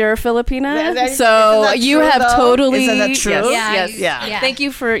 teammates here are Filipina. Isn't So that you true, have though? totally. Isn't that true? Yes. Yeah. Thank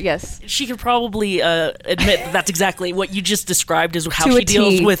you for yes. She could probably admit that's exactly what you just described is how To a she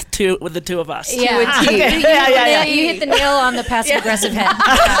deals T. with the two of us. Yeah. You hit the nail on the passive aggressive head.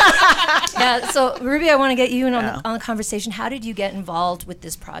 Yeah. So Ruby, I want to get you in on the conversation. How did you get involved with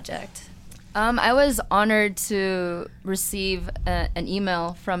this project? I was honored to receive an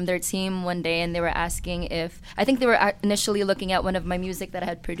email from their team one day, and they were asking if I think they were initially looking at one of my music that I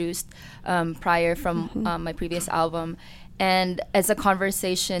had produced prior from my previous album. And as the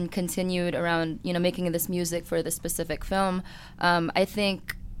conversation continued around, making this music for this specific film, I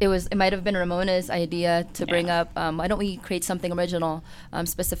think it might have been Ramona's idea to bring up, why don't we create something original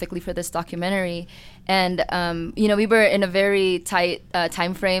specifically for this documentary? And, we were in a very tight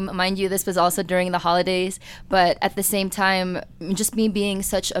time frame. Mind you, this was also during the holidays. But at the same time, just me being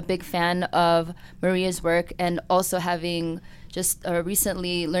such a big fan of Maria's work and also having just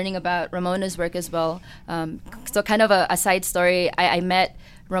recently learning about Ramona's work as well. So kind of a side story, I met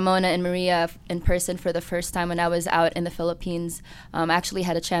Ramona and Maria in person for the first time when I was out in the Philippines. I actually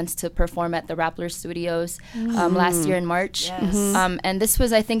had a chance to perform at the Rappler Studios last year in March. Yes. And this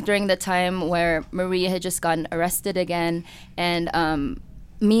was, I think, during the time where Maria had just gotten arrested again. And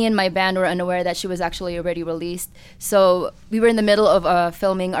me and my band were unaware that she was actually already released. So we were in the middle of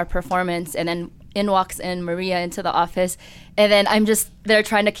filming our performance, and then in walks Maria into the office, and then I'm just there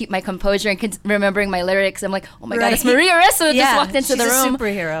trying to keep my composure and remembering my lyrics. I'm like, oh my God, it's Maria Ressa that just walked into the room. She's a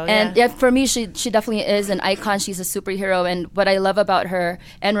superhero. And yeah, for me, she definitely is an icon. She's a superhero. And what I love about her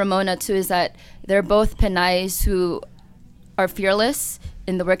and Ramona too is that they're both Pinays who are fearless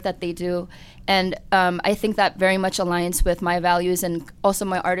in the work that they do. And I think that very much aligns with my values and also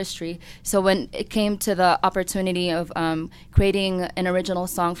my artistry. So when it came to the opportunity of creating an original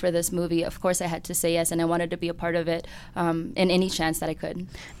song for this movie, of course I had to say yes, and I wanted to be a part of it in any chance that I could.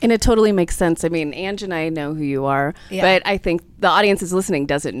 And it totally makes sense. I mean, Ange and I know who you are, but I think the audience is listening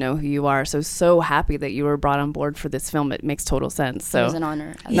doesn't know who you are. So happy that you were brought on board for this film. It makes total sense. So it was an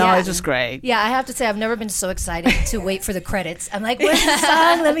honor. No, it's just great. Yeah, I have to say I've never been so excited to wait for the credits. I'm like, where's the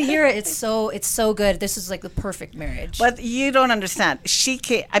song? Let me hear it. It's so good. This is like the perfect marriage. But you don't understand.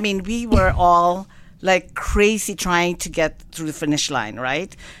 We were all like crazy trying to get through the finish line,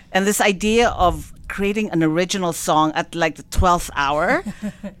 right? And this idea of creating an original song at like the 12th hour,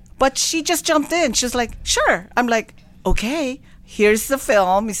 but she just jumped in. She's like, sure. I'm like, okay, here's the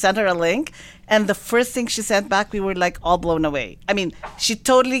film. We sent her a link. And the first thing she sent back, we were like all blown away. I mean, she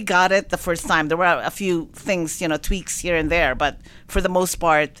totally got it the first time. There were a few things, tweaks here and there, but for the most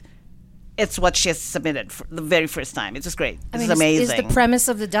part, it's what she has submitted for the very first time. It's just great. It's amazing. It's the premise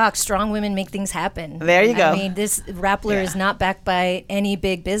of the doc. Strong women make things happen. There you go. I mean, this Rappler is not backed by any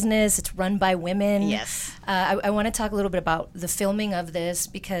big business. It's run by women. Yes. I want to talk a little bit about the filming of this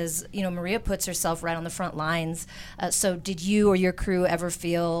because, Maria puts herself right on the front lines. So did you or your crew ever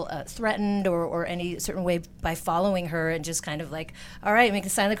feel threatened or any certain way by following her and just kind of like, all right, make the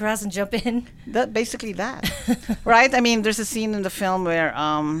sign of the cross and jump in? Basically that. Right? I mean, there's a scene in the film where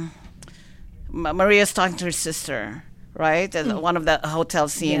Maria's talking to her sister, right? One of the hotel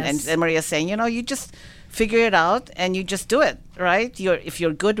scene, Yes. and Maria's saying, you just figure it out and you just do it, right? If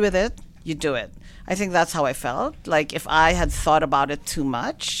you're good with it, you do it. I think that's how I felt. Like if I had thought about it too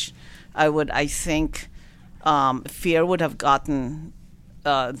much, I think fear would have gotten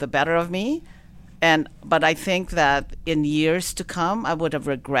the better of me. But I think that in years to come, I would have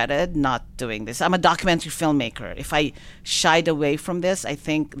regretted not doing this. I'm a documentary filmmaker. If I shied away from this, I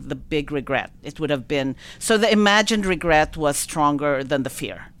think the big regret, it would have been, so the imagined regret was stronger than the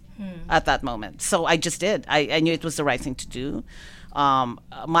fear at that moment. So I just did. I knew it was the right thing to do.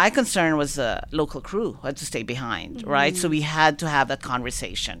 My concern was the local crew who had to stay behind, right? So we had to have that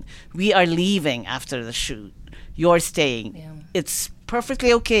conversation. We are leaving after the shoot. You're staying. Yeah. It's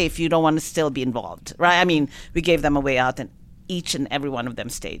perfectly okay if you don't want to still be involved, right? I mean, we gave them a way out, and each and every one of them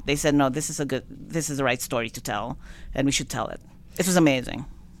stayed. They said, no, this is the right story to tell, and we should tell it. It was amazing.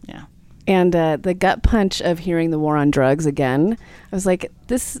 Yeah. And the gut punch of hearing the war on drugs again, I was like,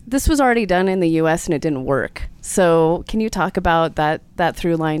 this was already done in the U.S. and it didn't work. So can you talk about that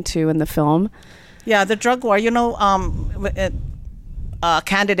through line too in the film? Yeah, the drug war.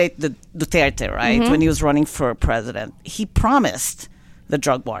 Candidate Duterte, right? When he was running for president, he promised the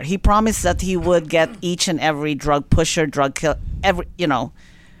drug war. He promised that he would get each and every drug pusher, drug kill,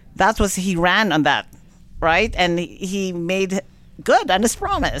 that was, he ran on that, right? And he made good on his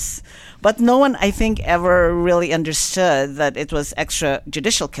promise. But no one, I think, ever really understood that it was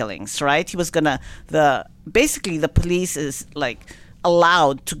extrajudicial killings, right? He was basically the police is like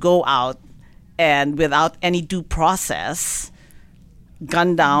allowed to go out and without any due process,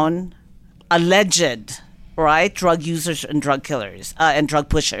 gun down alleged, right, drug users and drug killers and drug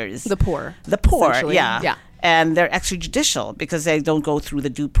pushers. The poor, yeah. And they're extrajudicial because they don't go through the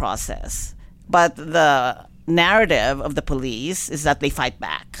due process. But the narrative of the police is that they fight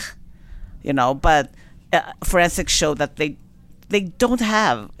back, but forensics show that they don't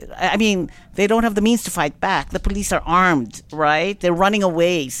have, they don't have the means to fight back. The police are armed, right? They're running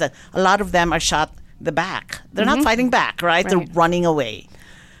away. So a lot of them are shot in the back. They're not fighting back, right? They're running away.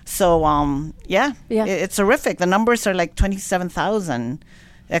 So, it's horrific. The numbers are like 27,000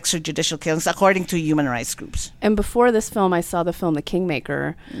 extrajudicial killings, according to human rights groups. And before this film, I saw the film The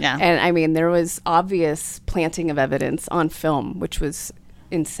Kingmaker. Yeah. And there was obvious planting of evidence on film, which was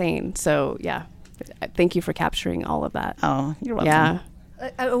insane. So, yeah. Thank you for capturing all of that. Oh, you're welcome. Yeah.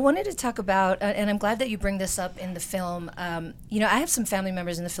 I wanted to talk about, and I'm glad that you bring this up in the film. I have some family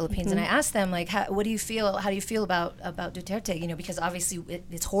members in the Philippines, and I asked them, like, what do you feel? How do you feel about Duterte? Because obviously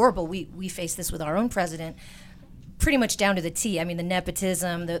it's horrible. We face this with our own president, pretty much down to the T. The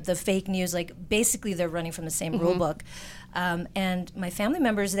nepotism, the fake news, like basically they're running from the same rule book. And my family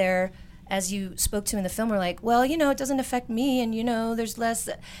members there, as you spoke to in the film, were like, well, it doesn't affect me, and there's less.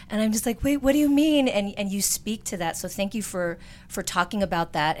 And I'm just like, wait, what do you mean? And you speak to that. So thank you for talking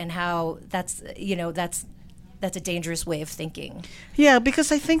about that and how that's a dangerous way of thinking. Yeah,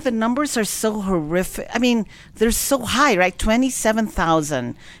 because I think the numbers are so horrific. They're so high, right?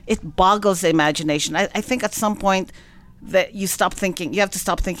 27,000. It boggles the imagination. I think at some point that you have to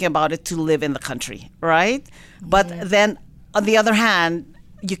stop thinking about it to live in the country, right? But then on the other hand,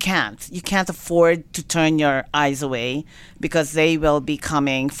 you can't afford to turn your eyes away because they will be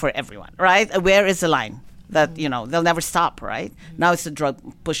coming for everyone, right? Where is the line? That, they'll never stop, right? Now it's the drug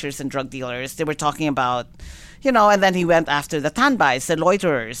pushers and drug dealers. They were talking about, and then he went after the tanbais, the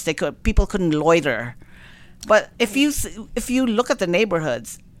loiterers. People couldn't loiter. But if you look at the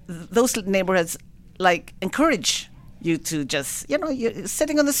neighborhoods, those neighborhoods like encourage you to just, you're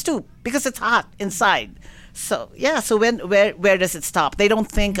sitting on the stoop because it's hot inside. So where does it stop? They don't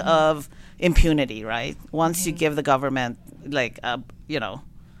think of impunity, right? Once you give the government like a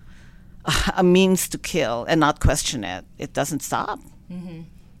means to kill and not question it, it doesn't stop. Mm-hmm.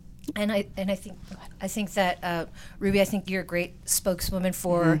 And I think that Ruby, I think you're a great spokeswoman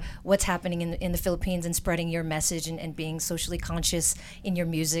for what's happening in the Philippines and spreading your message and being socially conscious in your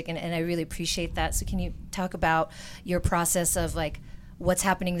music, and I really appreciate that. So can you talk about your process of like what's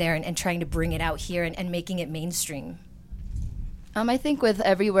happening there and trying to bring it out here and making it mainstream? I think with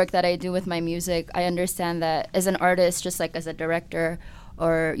every work that I do with my music, I understand that as an artist, just like as a director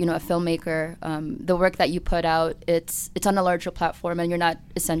or a filmmaker, the work that you put out, it's on a larger platform, and you're not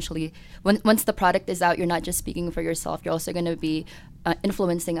essentially, once the product is out, you're not just speaking for yourself, you're also going to be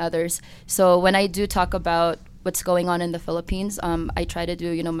influencing others. So when I do talk about what's going on in the Philippines, I try to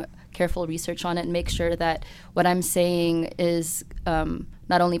do careful research on it and make sure that what I'm saying is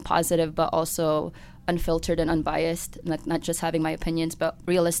not only positive but also unfiltered and unbiased, not just having my opinions, but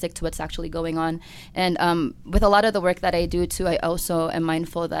realistic to what's actually going on. And with a lot of the work that I do too, I also am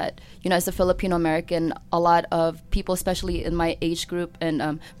mindful that, as a Filipino American, a lot of people, especially in my age group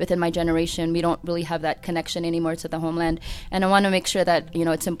and within my generation, we don't really have that connection anymore to the homeland. And I want to make sure that,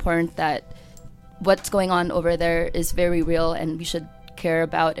 it's important that what's going on over there is very real, and we should care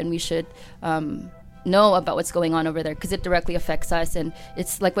about, and we should know about what's going on over there because it directly affects us. And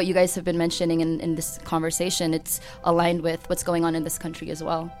it's like what you guys have been mentioning in this conversation, it's aligned with what's going on in this country as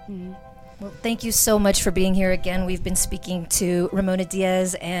well. Mm-hmm. Well, thank you so much for being here again. We've been speaking to Ramona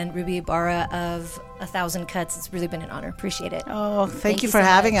Diaz and Ruby Ibarra of 1,000 Cuts. It's really been an honor. Appreciate it. Oh, thank you for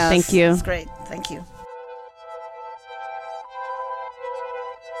having us. Thank you. It's great. Thank you.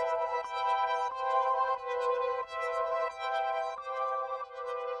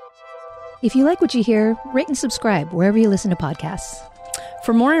 If you like what you hear, rate and subscribe wherever you listen to podcasts.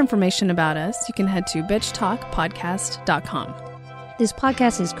 For more information about us, you can head to bitchtalkpodcast.com. This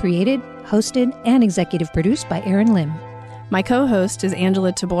podcast is created, hosted, and executive produced by Aaron Lim. My co-host is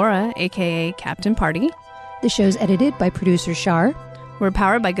Angela Tabora, aka Captain Party. The show's edited by producer Shar. We're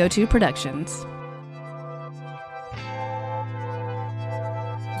powered by GoTo Productions.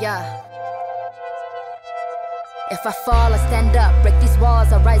 Yeah. If I fall, I stand up. Break these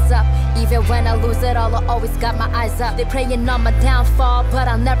walls, I rise up. Even when I lose it all, I always got my eyes up. They praying on my downfall, but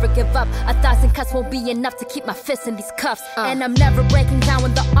I'll never give up. 1,000 cuts won't be enough to keep my fists in these cuffs. And I'm never breaking down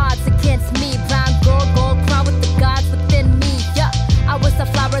when the odds against me. Round gold crown with the gods within me. Yeah, I was a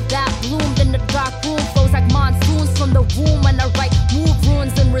flower that bloomed in the dark room. Flows like monsoons from the womb. When I write, move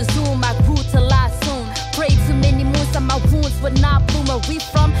runes and resume. I grew to last soon. Prayed too many moons and my wounds would not bloom. Where we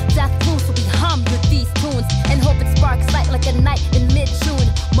from? Death proofs, so we hum with these tunes. And hope it sparks light like a night in mid-June.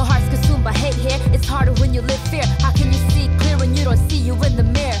 My heart's consumed by hate here. It's harder when you live fear. How can you see clear when you don't see you in the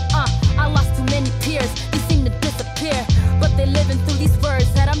mirror? I lost too many peers. They seem to disappear, but they're living through these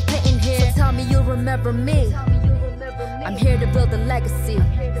words that I'm putting here. So tell me you'll remember me. I'm here to build a legacy.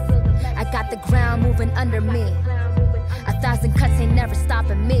 I got the ground moving under me. 1,000 cuts ain't never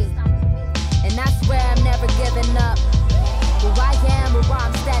stopping me.